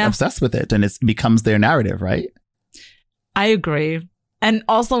well. They get obsessed with it and it becomes their narrative, right? I agree. And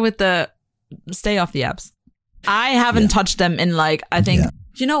also with the stay off the apps. I haven't touched them in like, I think,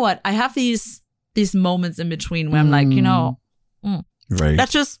 you know what? I have these moments in between where I'm like, you know, right.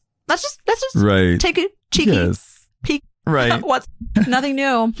 Let's just right. take a cheeky peek. Right. What's nothing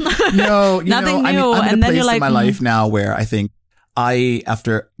new? No, nothing new. I'm in and a then you're place like, in my life now where I think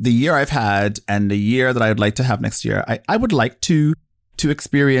after the year I've had and the year that I would like to have next year, I would like to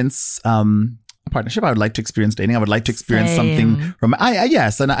experience a partnership. I would like to experience dating. I would like to experience something from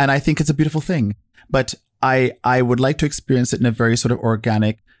yes, and I think it's a beautiful thing. But I would like to experience it in a very sort of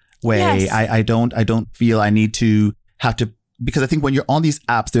organic way. Yes. I don't feel I need to have to, because I think when you're on these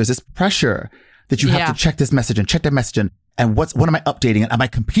apps, there's this pressure that you have to check this message and check that message and what am I updating and am I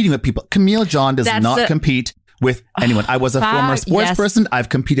competing with people? Camille John does not compete with anyone. I was a former sports person. I've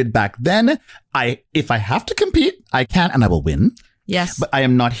competed back then. If I have to compete, I can and I will win. Yes. But I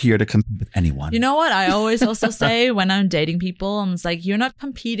am not here to compete with anyone. You know what I always also say when I'm dating people? I'm like, you're not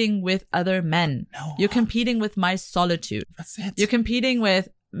competing with other men. No. You're competing with my solitude. That's it. You're competing with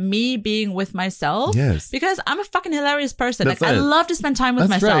me being with myself. Yes. Because I'm a fucking hilarious person. Like, I love to spend time with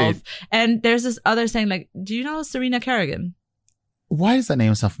myself. Right. And there's this other saying, like, do you know Serena Kerrigan? Why is that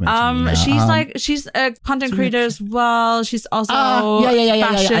name so familiar? She's a content creator as well. She's also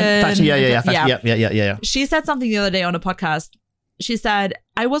fashion. Yeah. She said something the other day on a podcast. She said,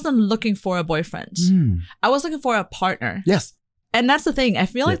 I wasn't looking for a boyfriend. I was looking for a partner. Yes. And that's the thing. I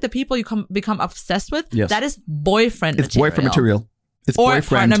feel like the people you become obsessed with, that is boyfriend material. It's boyfriend material. It's or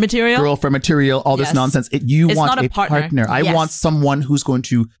boyfriend, partner material. Girlfriend material, all this nonsense. You want a partner. I want someone who's going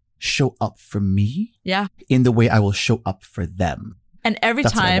to show up for me in the way I will show up for them. And every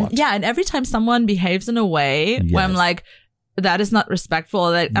time someone behaves in a way where I'm like, that is not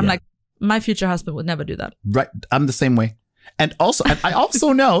respectful. That I'm like, my future husband would never do that. Right. I'm the same way. And I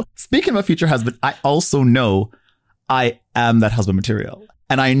also know, speaking of a future husband, I also know I am that husband material.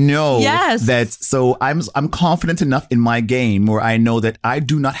 And I know that, so I'm confident enough in my game where I know that I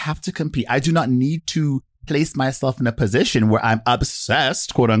do not have to compete. I do not need to place myself in a position where I'm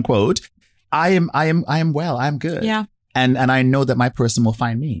obsessed, quote unquote. I am well. I'm good. Yeah. And I know that my person will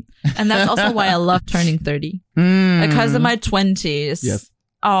find me. And that's also why I love turning 30. Because in my 20s. Yes.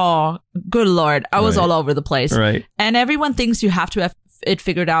 Oh, good Lord. I was all over the place. Right. And everyone thinks you have to have it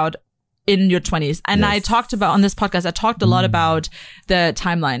figured out in your 20s. And I talked about on this podcast, I talked a lot about the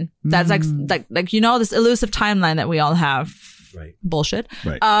timeline. That's like this elusive timeline that we all have. Right. Bullshit.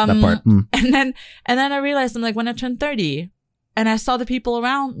 Right. That part. And then I realized, I'm like, when I turned 30 and I saw the people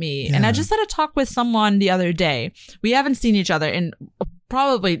around me and I just had a talk with someone the other day. We haven't seen each other in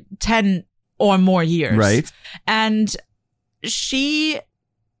probably 10 or more years. Right. And she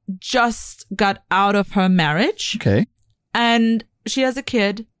just got out of her marriage. Okay. And she has a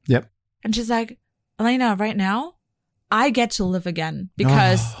kid. Yep. And she's like, Elena, right now, I get to live again.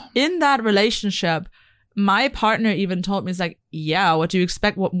 Because in that relationship, my partner even told me, it's like, yeah, what do you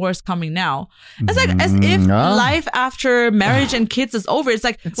expect? What more is coming now? It's like as if life after marriage and kids is over. It's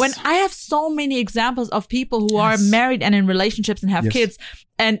like when I have so many examples of people who are married and in relationships and have kids,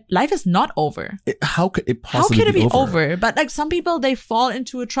 and life is not over. How could it possibly be over? But like some people, they fall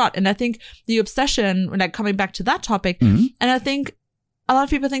into a trot. And I think the obsession, like coming back to that topic, and I think a lot of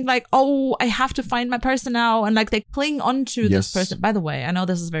people think like, oh, I have to find my person now. And like they cling onto this person. By the way, I know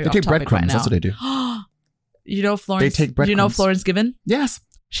this is very off topic right now. That's what they do. You know Florence? They take breadcrumbs. You know Florence Given? Yes.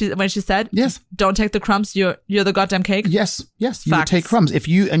 When she said, yes, don't take the crumbs, you're the goddamn cake. Yes. You take crumbs. If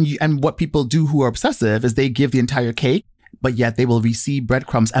and what people do who are obsessive is they give the entire cake, but yet they will receive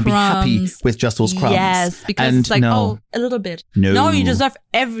breadcrumbs and be happy with just those crumbs. Yes, because it's like, a little bit. No, you deserve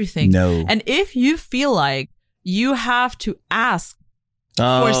everything. No. And if you feel like you have to ask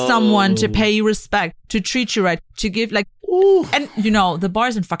for someone to pay you respect, to treat you right, to give like, and the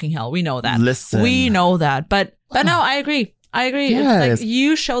bar's in fucking hell. We know that. Listen. We know that. But no, I agree. Yes. It's like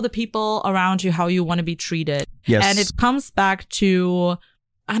you show the people around you how you want to be treated. Yes. And it comes back to,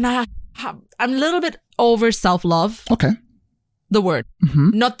 and I'm a little bit over self-love. Okay. The word,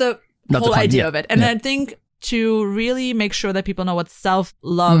 not the whole idea of it. And I think to really make sure that people know what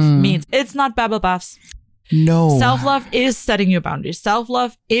self-love means, it's not babble baths. No. Self-love is setting your boundaries.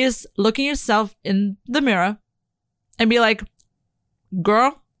 Self-love is looking yourself in the mirror and be like,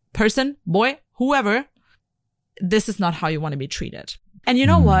 girl, person, boy, whoever, this is not how you want to be treated. And you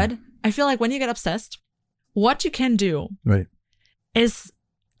know what? I feel like when you get obsessed, what you can do is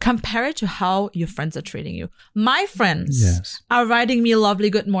compare it to how your friends are treating you. My friends are writing me lovely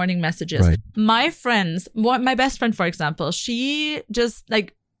good morning messages. Right. My friends, my best friend, for example, she just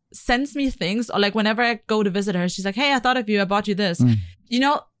like sends me things, or like whenever I go to visit her, she's like, hey, I thought of you, I bought you this.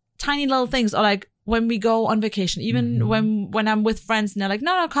 Tiny little things, or like when we go on vacation, even when I'm with friends and they're like,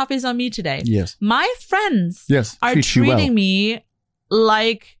 no, coffee's on me today. Yes. My friends are treating me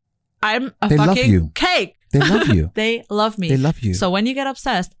like I'm a fucking cake. They love you. They love me. They love you. So when you get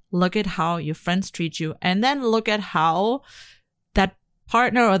obsessed, look at how your friends treat you, and then look at how that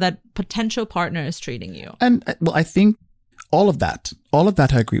partner or that potential partner is treating you. And well, I think all of that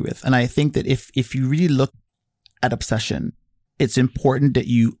I agree with. And I think that if you really look at obsession, it's important that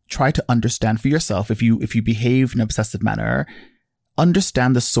you try to understand for yourself, if you behave in an obsessive manner,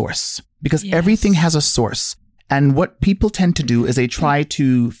 understand the source, because everything has a source. And what people tend to do is they try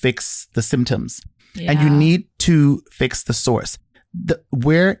to fix the symptoms. Yeah. And you need to fix the source.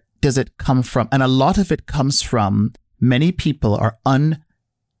 Where does it come from? And a lot of it comes from many people are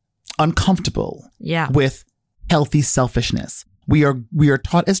uncomfortable with healthy selfishness. We are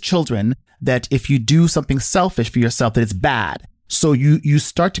taught as children that if you do something selfish for yourself, that it's bad. So you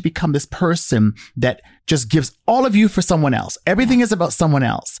start to become this person that just gives all of you for someone else. Everything is about someone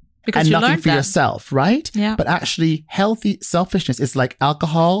else. Because and nothing for yourself, right? Yeah. But actually, healthy selfishness is like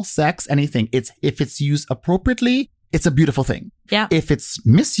alcohol, sex, anything. If it's used appropriately, it's a beautiful thing. Yeah. If it's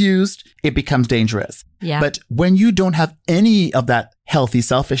misused, it becomes dangerous. Yeah. But when you don't have any of that healthy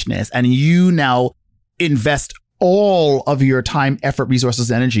selfishness and you now invest all of your time, effort, resources,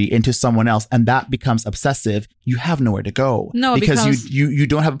 energy into someone else, and that becomes obsessive, you have nowhere to go. No, because you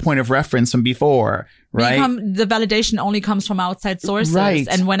don't have a point of reference from before, right? The validation only comes from outside sources. Right.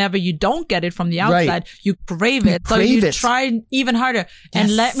 And whenever you don't get it from the outside, you crave it. So you try even harder. Yes.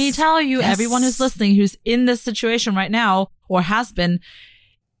 And let me tell you, everyone who's listening, who's in this situation right now or has been,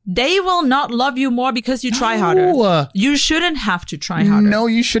 they will not love you more because you try harder. You shouldn't have to try harder. No,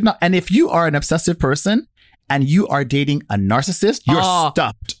 you should not. And if you are an obsessive person, and you are dating a narcissist, you're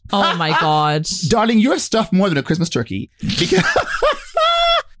stuffed. Oh my God. Darling, you're stuffed more than a Christmas turkey.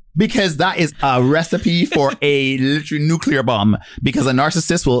 Because that is a recipe for a literally nuclear bomb. Because a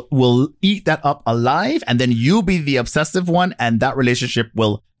narcissist will eat that up alive, and then you'll be the obsessive one, and that relationship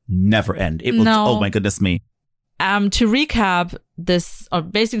will never end. It will. No. Oh my goodness me. To recap this, or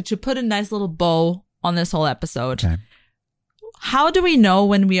basically to put a nice little bow on this whole episode. Okay. How do we know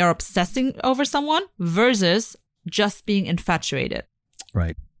when we are obsessing over someone versus just being infatuated?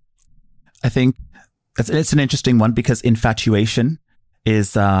 Right. I think it's an interesting one, because infatuation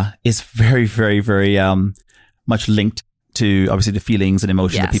is very, very, very much linked to obviously the feelings and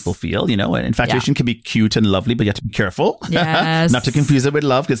emotions that people feel. You know, and infatuation can be cute and lovely, but you have to be careful. Yes. Not to confuse it with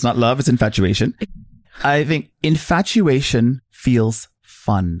love, because it's not love, it's infatuation. I think infatuation feels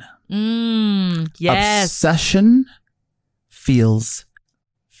fun. Yes. Obsession feels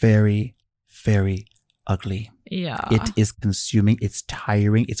very, very ugly. Yeah. It is consuming. It's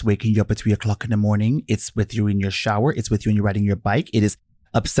tiring. It's waking you up at 3 o'clock in the morning. It's with you in your shower. It's with you when you're riding your bike.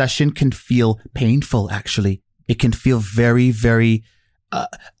 Obsession can feel painful, actually. It can feel very, very,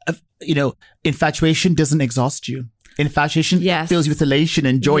 infatuation doesn't exhaust you. Infatuation fills you with elation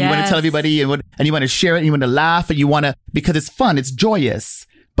and joy. Yes. You want to tell everybody and you want to share it and you want to laugh and because it's fun. It's joyous.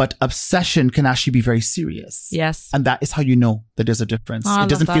 But obsession can actually be very serious. Yes. And that is how you know that there's a difference. It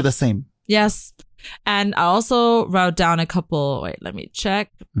doesn't feel the same. Yes. And I also wrote down a couple, let me check.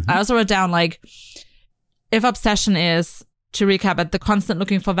 Mm-hmm. I also wrote down if obsession is, to recap it, the constant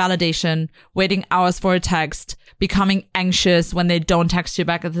looking for validation, waiting hours for a text, becoming anxious when they don't text you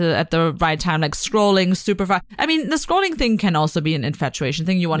back at the right time, scrolling super fast. I mean, the scrolling thing can also be an infatuation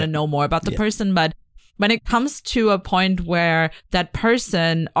thing. You want to know more about the person, but when it comes to a point where that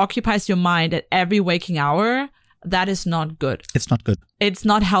person occupies your mind at every waking hour, that is not good. It's not good. It's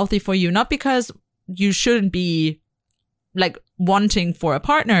not healthy for you. Not because you shouldn't be wanting for a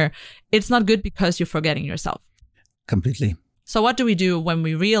partner. It's not good because you're forgetting yourself. Completely. So what do we do when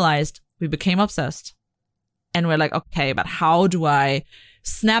we realized we became obsessed and we're like, okay, but how do I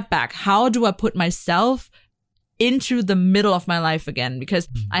snap back? How do I put myself into the middle of my life again? Because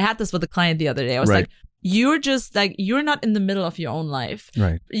I had this with a client the other day. I was like, you're just you're not in the middle of your own life.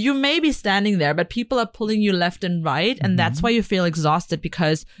 Right. You may be standing there, but people are pulling you left and right. And that's why you feel exhausted,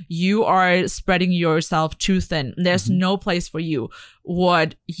 because you are spreading yourself too thin. There's no place for you.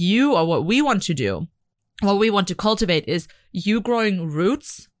 What we want to do, what we want to cultivate is you growing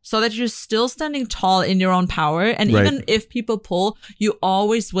roots so that you're still standing tall in your own power. And even if people pull, you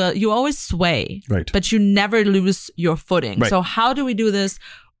always sway, but you never lose your footing. Right. So how do we do this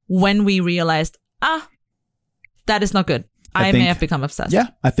when we realized, that is not good. I may have become obsessed. Yeah,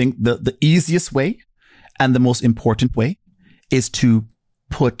 I think the easiest way and the most important way is to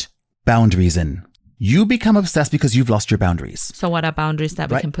put boundaries in. You become obsessed because you've lost your boundaries. So what are boundaries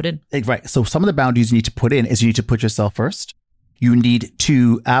that we can put in? Right. So some of the boundaries you need to put in is you need to put yourself first. You need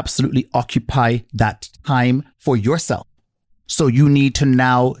to absolutely occupy that time for yourself. So you need to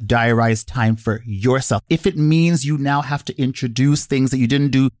now diarize time for yourself. If it means you now have to introduce things that you didn't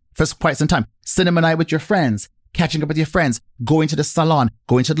do for quite some time, cinema night with your friends, catching up with your friends, going to the salon,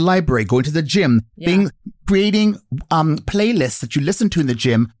 going to the library, going to the gym, creating playlists that you listen to in the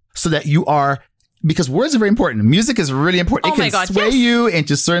gym so that you are, because words are very important. Music is really important. It can sway you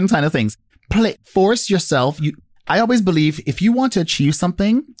into certain kind of things. Force yourself. I always believe if you want to achieve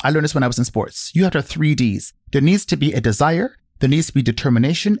something, I learned this when I was in sports, you have to have 3 Ds. There needs to be a desire, there needs to be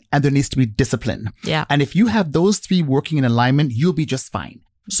determination, and there needs to be discipline. Yeah. And if you have those 3 working in alignment, you'll be just fine.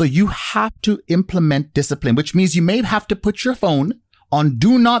 So you have to implement discipline, which means you may have to put your phone on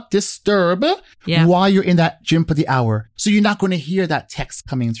do not disturb while you're in that gym for the hour. So you're not going to hear that text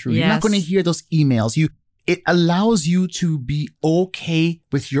coming through. Yes. You're not going to hear those emails. It allows you to be okay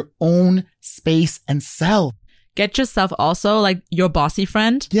with your own space and self. Get yourself also your bossy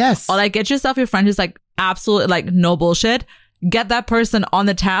friend. Yes. Or get yourself your friend who's absolutely no bullshit. Get that person on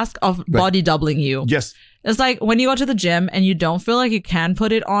the task of body doubling you. Yes. It's when you go to the gym and you don't feel like you can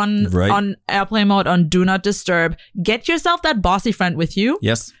put it on airplane mode, on do not disturb. Get yourself that bossy friend with you.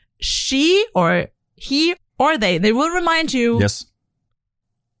 Yes. She or he or they will remind you. Yes.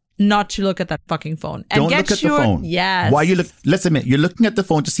 Not to look at that fucking phone. And don't look at the phone. Yes. Why let's admit, you're looking at the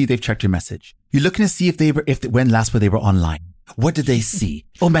phone to see if they've checked your message. You're looking to see when last were they were online. What did they see?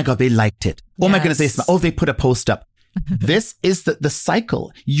 Oh my God, they liked it. Oh my goodness, they put a post up. This is the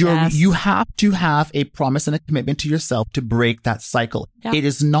cycle. You have to have a promise and a commitment to yourself to break that cycle. Yep. It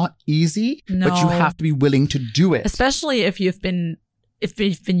is not easy, but you have to be willing to do it. Especially if you've been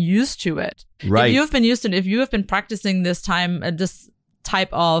used to it. Right. If you've been used to it, if you have been practicing this type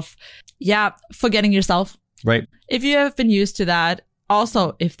of forgetting yourself. Right. If you have been used to that,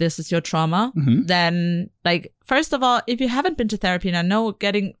 also, if this is your trauma, then like, first of all, if you haven't been to therapy, and I know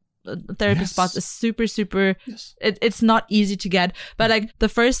getting therapy spots is super, super, it's not easy to get. But like the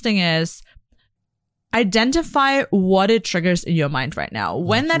first thing is identify what it triggers in your mind right now.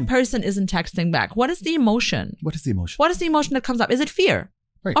 When that person isn't texting back, what is the emotion? What is the emotion? What is the emotion that comes up? Is it fear?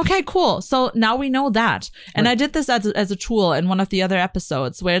 Right. Okay, cool. So now we know that. And I did this as a tool in one of the other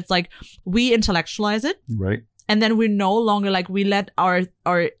episodes where it's like we intellectualize it. Right. And then we're no longer like, we let our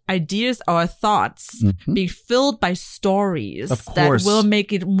ideas, our thoughts be filled by stories that will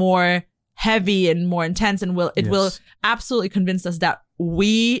make it more heavy and more intense, and it will absolutely convince us that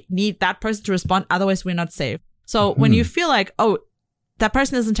we need that person to respond. Otherwise, we're not safe. So when you feel like, oh, that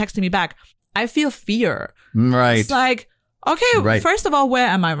person isn't texting me back, I feel fear. Right. It's like, okay, first of all, where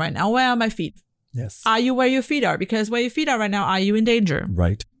am I right now? Where are my feet? Yes. Are you where your feet are? Because where your feet are right now, are you in danger?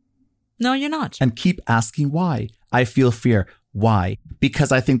 Right. No, you're not. And keep asking why. I feel fear. Why?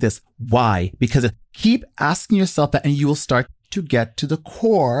 Because I think this. Why? Because keep asking yourself that, and you will start to get to the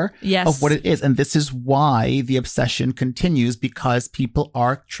core of what it is. And this is why the obsession continues, because people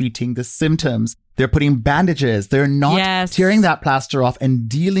are treating the symptoms. They're putting bandages. They're not tearing that plaster off and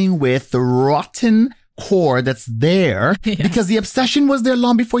dealing with the rotten core that's there, because the obsession was there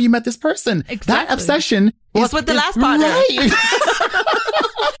long before you met this person. Exactly. That obsession was with the last partner. Right.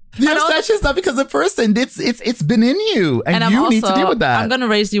 The obsession is not because of the person. It's been in you, and you need to deal with that. I'm going to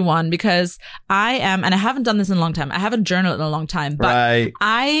raise you one, because I am, and I haven't done this in a long time. I haven't journaled in a long time, but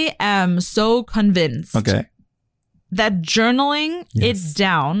I am so convinced that journaling it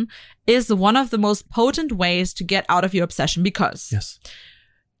down is one of the most potent ways to get out of your obsession, because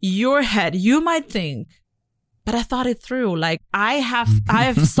your head, you might think, but I thought it through. Like I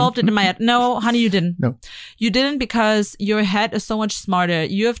have solved it in my head. No, honey, you didn't. No, you didn't, because your head is so much smarter.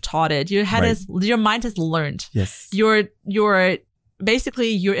 You have taught it. Your head your mind has learned. Yes. Basically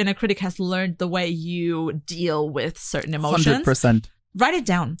your inner critic has learned the way you deal with certain emotions. 100%. Write it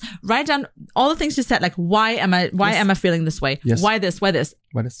down. Write down all the things you said. Like, why am I feeling this way? Yes. Why this? Why this?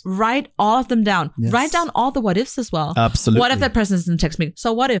 What is? Write all of them down. Yes. Write down all the what ifs as well. Absolutely. What if that person doesn't text me?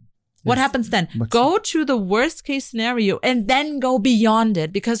 So what if? What happens then? Go to the worst case scenario and then go beyond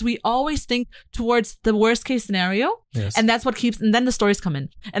it, because we always think towards the worst case scenario. Yes. And that's what and then the stories come in.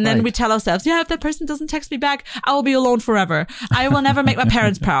 And then we tell ourselves, if that person doesn't text me back, I will be alone forever. I will never make my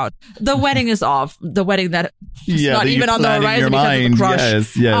parents proud. The wedding is off. The wedding that is not even on the horizon because of the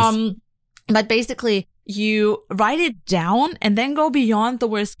crush. Yes. But basically, you write it down and then go beyond the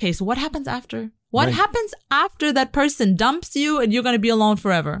worst case. What happens after? What happens after that person dumps you and you're going to be alone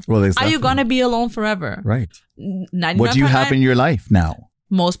forever? Well, exactly. Are you going to be alone forever? Right. What do you have in your life now?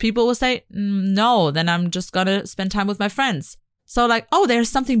 Most people will say, no, then I'm just going to spend time with my friends. So like, oh, there's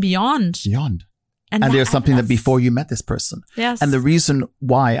something beyond. And there's something that before you met this person. Yes. And the reason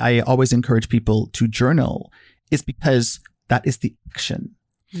why I always encourage people to journal is because that is the action.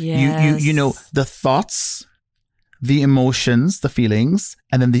 Yes. You know, the thoughts, the emotions, the feelings,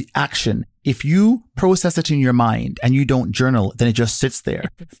 and then the action. If you process it in your mind and you don't journal, then it just sits there.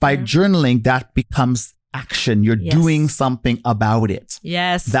 By journaling, that becomes action. You're doing something about it.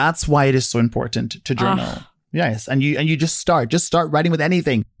 Yes. That's why it is so important to journal. Yes. And you just start writing with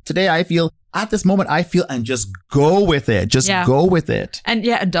anything. Today, I feel at this moment, and just go with it. Just go with it.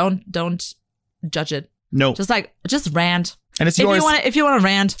 And don't judge it. No. Just rant. And it's yours. If you want to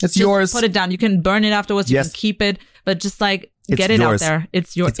rant, it's yours. Put it down. You can burn it afterwards. You can keep it, but just like get it out there.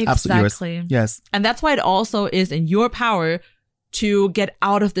 It's yours. It's absolutely yours. Yes. And that's why it also is in your power to get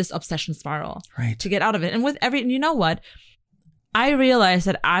out of this obsession spiral. Right. To get out of it. And you know what? I realized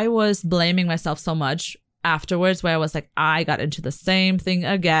that I was blaming myself so much afterwards, where I was like, I got into the same thing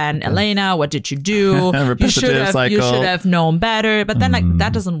again. Elena, what did you do? You should have known better. But then like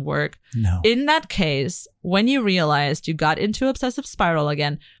that doesn't work. No. In that case, when you realized you got into obsessive spiral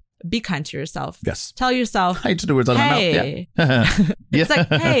again, be kind to yourself. Yes. Tell yourself, I to the words out of my mouth. It's like,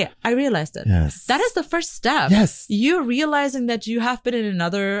 hey, I realized it. Yes. That is the first step. Yes. You realizing that you have been in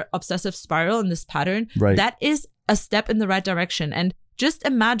another obsessive spiral in this pattern. Right. That is a step in the right direction. And just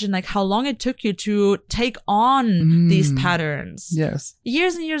imagine like how long it took you to take on these patterns. Yes.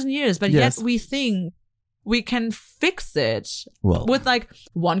 Years and years and years. But yet we think we can fix it with like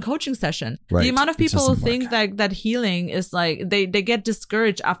one coaching session. Right. The amount of people who think that healing is like, they get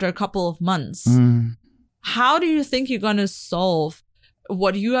discouraged after a couple of months. How do you think you're going to solve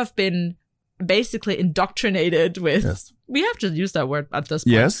what you have been basically indoctrinated with? Yes. We have to use that word at this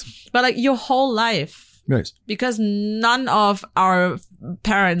point. Yes. But like your whole life. Right. Because none of our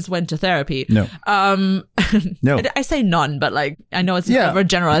parents went to therapy. No. No. I say none, but like, I know it's a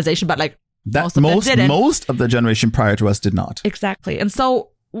generalization, but like Most of the generation prior to us did not. Exactly. And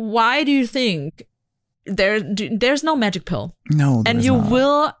so why do you think there's no magic pill? No, and you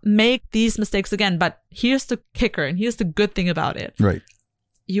will make these mistakes again. But here's the kicker, and here's the good thing about it. Right.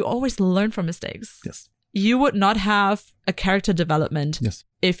 You always learn from mistakes. Yes. You would not have a character development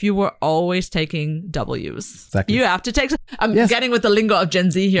if you were always taking W's. Exactly. You have to take... I'm getting with the lingo of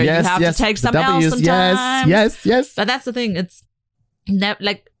Gen Z here. You have to take some L's sometimes. Yes. But that's the thing. It's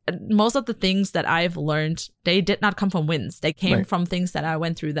like most of the things that I've learned, they did not come from wins. They came from things that I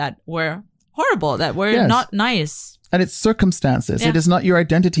went through that were horrible, that were not nice. And it's circumstances. It is not your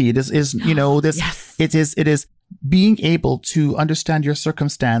identity. It is you know, this. Yes. It is being able to understand your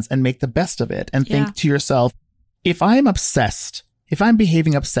circumstance and make the best of it and think to yourself, if I'm obsessed, if I'm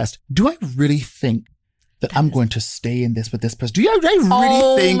behaving obsessed, do I really think that I'm going to stay in this with this person? Do I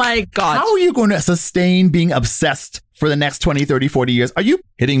really think, my God, how are you going to sustain being obsessed for the next 20, 30, 40 years? Are you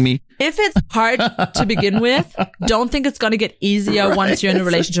kidding me? If it's hard to begin with, don't think it's going to get easier once you're in a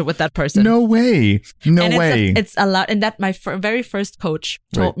relationship with that person. No way. No way. It's a lot. And that my very first coach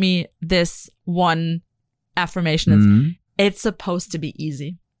told me this one affirmation. It's supposed to be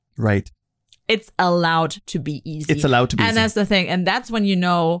easy. Right. It's allowed to be easy. It's allowed to be easy. And that's the thing. And that's when you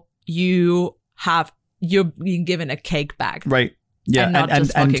know you're being given a cake bag. Right. Yeah. And not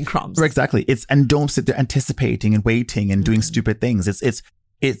just fucking crumbs. Exactly. And don't sit there anticipating and waiting and doing stupid things. It's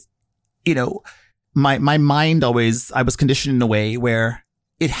you know, my mind always, I was conditioned in a way where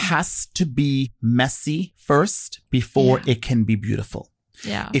it has to be messy first before it can be beautiful.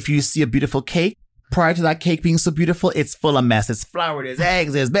 Yeah. If you see a beautiful cake, prior to that cake being so beautiful, it's full of mess. It's flour, there's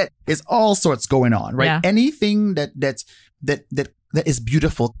eggs, there's all sorts going on, right? Yeah. Anything that is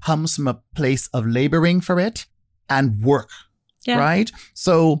beautiful comes from a place of laboring for it and work, right?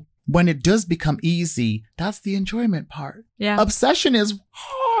 So when it does become easy, that's the enjoyment part. Yeah. Obsession is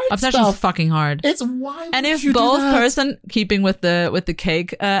hard. Obsession is fucking hard. It's why. And if both person, keeping with the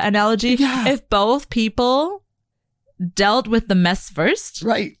cake analogy, if both people dealt with the mess first,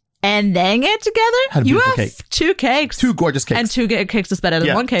 right, and then get together, you have cake. 2 cakes. 2 gorgeous cakes. And 2 cakes is better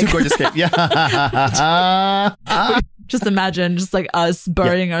than 1 cake. 2 gorgeous cakes. Yeah. Just imagine just like us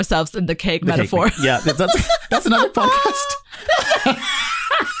burying ourselves in the cake metaphor. Cake. Yeah, that's another podcast.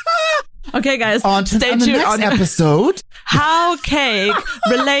 Okay, guys, stay tuned. On the next episode, how cake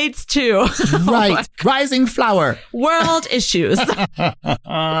relates to rising flour, world issues. I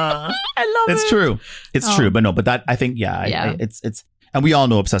love it. It's true. It's true. But that, I think, it's, and we all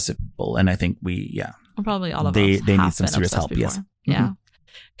know obsessive people, and I think probably all of us. They need some serious help. Before. Yes. Yeah.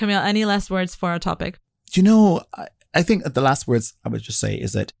 Camille, any last words for our topic? You know, I think the last words I would just say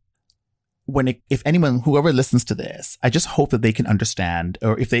is that if anyone, whoever listens to this, I just hope that they can understand,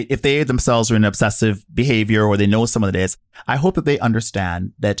 or if they themselves are in obsessive behavior or they know someone that is, I hope that they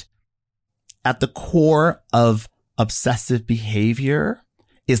understand that at the core of obsessive behavior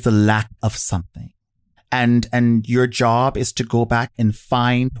is the lack of something. And your job is to go back and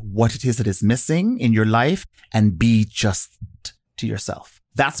find what it is that is missing in your life and be just to yourself.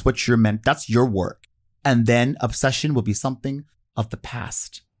 That's what you're meant. That's your work. And then obsession will be something of the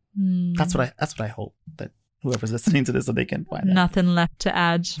past. That's what I hope that whoever's listening to this, that they can find out. Nothing left to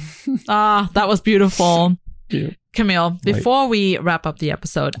add. That was beautiful. Camille, before we wrap up the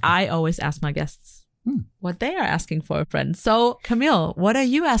episode, I always ask my guests what they are asking for a friend. So Camille, what are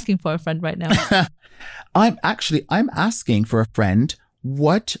you asking for a friend right now? I'm asking for a friend.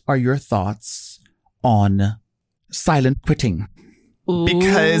 What are your thoughts on silent quitting?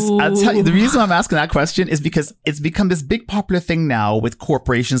 Because I'll tell you, the reason I'm asking that question is because it's become this big popular thing now with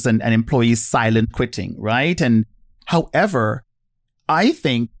corporations and employees silent quitting, right? And however, I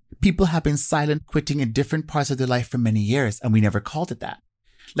think people have been silent quitting in different parts of their life for many years, and we never called it that.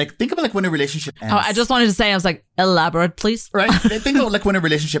 Like, think about like when a relationship ends. Oh, I just wanted to say, I was like, elaborate, please. Right? Think about like when a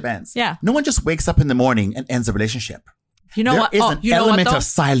relationship ends. Yeah. No one just wakes up in the morning and ends a relationship. You know what? There is an element of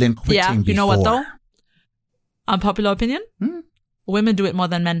silent quitting. Yeah. You know what though? Unpopular opinion. Women do it more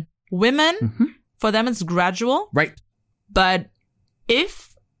than men. Women, for them, it's gradual. Right. But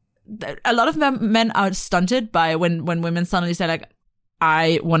if a lot of men are stunted by when women suddenly say like,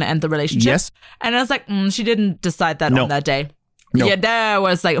 I want to end the relationship. Yes. And I was like, she didn't decide that on that day. No. Yeah, there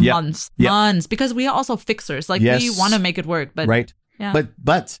was like months, because we are also fixers. Like we want to make it work, but yeah.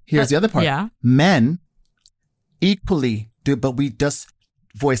 But here's the other part. Yeah. Men equally do, but we just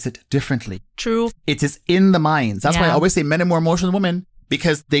voice it differently. True. It is in the minds. That's why I always say men are more emotional than women,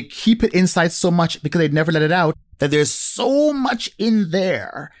 because they keep it inside so much because they never let it out, that there's so much in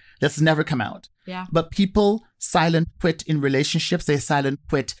there that's never come out. Yeah. But people silent quit in relationships. They silent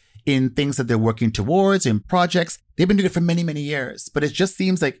quit in things that they're working towards, in projects. They've been doing it for many, many years. But it just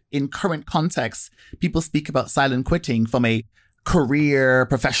seems like in current context, people speak about silent quitting from a career,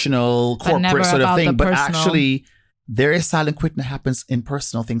 professional, corporate sort of thing. But actually, there is silent quitting that happens in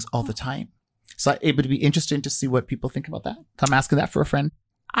personal things all the time. So it would be interesting to see what people think about that. I'm asking that for a friend.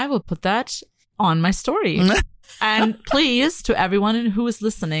 I will put that on my story. And please, to everyone who is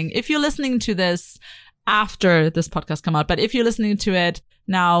listening, if you're listening to this after this podcast come out, but if you're listening to it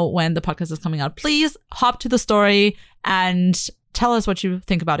now when the podcast is coming out, please hop to the story and tell us what you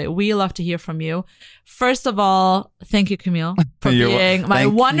think about it. We love to hear from you. First of all, thank you, Camille, for being my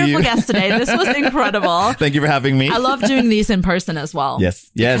wonderful guest today. This was incredible. Thank you for having me. I love doing these in person as well.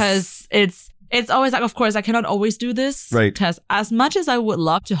 Yes. Because it's always like, of course, I cannot always do this. Right. Because as much as I would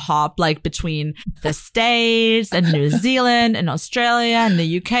love to hop like between the States and New Zealand and Australia and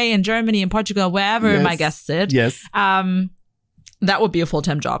the UK and Germany and Portugal, wherever my guests sit. Yes. That would be a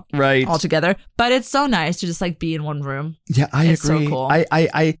full-time job. Right. Altogether. But it's so nice to just like be in one room. Yeah, I agree. It's so cool.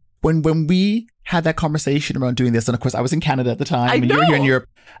 I when we had that conversation around doing this, and of course I was in Canada at the time, and you were here in Europe,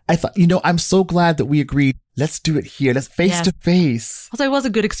 I thought, I'm so glad that we agreed, let's do it here. Let's face to face. Also, it was a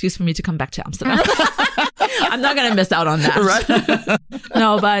good excuse for me to come back to Amsterdam. I'm not going to miss out on that. Right.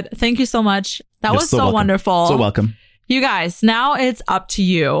 No, but thank you so much. That was so wonderful. So welcome. You guys, now it's up to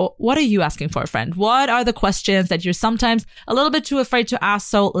you. What are you asking for a friend? What are the questions that you're sometimes a little bit too afraid to ask?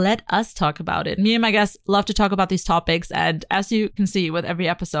 So let us talk about it. Me and my guests love to talk about these topics. And as you can see with every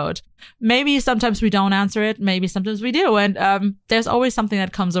episode, maybe sometimes we don't answer it. Maybe sometimes we do. And there's always something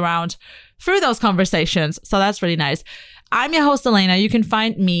that comes around through those conversations. So that's really nice. I'm your host, Elena. You can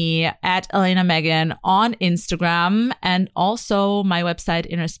find me at Elena Megan on Instagram and also my website,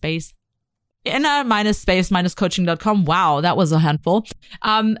 inner-space-coaching.com. Wow, that was a handful.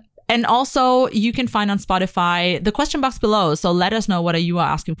 And also you can find on Spotify the question box below. So let us know what you are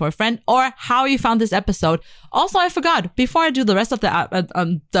asking for a friend or how you found this episode. Also, I forgot, before I do the rest of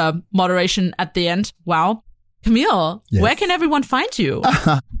the moderation at the end. Wow. Camille, where can everyone find you?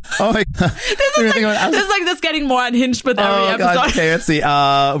 Oh my God. This is like this getting more unhinged with every episode. God. Okay, let's see.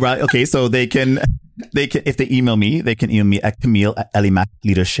 Right. Okay. So they can, if they email me, they can email me at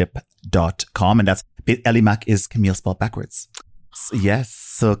camille@ellymacleadership.com. And that's Ellie Mac is Camille spelled backwards. So, yes.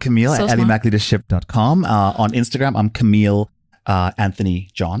 So Camille at ellymacleadership.com. On Instagram, I'm Camille Anthony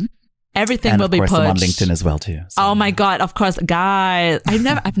John. Everything will be put. And of course, I'm on LinkedIn as well too. So. Oh my God. Of course, guys.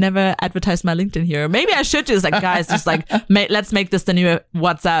 I've never advertised my LinkedIn here. Maybe I should just guys, let's make this the new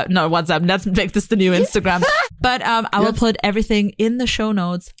WhatsApp. No, WhatsApp. Let's make this the new Instagram. But I will put everything in the show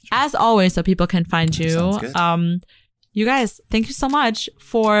notes as always so people can find you. Sounds good. You guys, thank you so much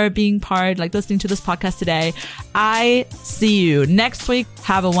for being listening to this podcast today. I see you next week.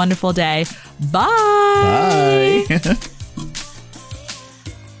 Have a wonderful day. Bye. Bye.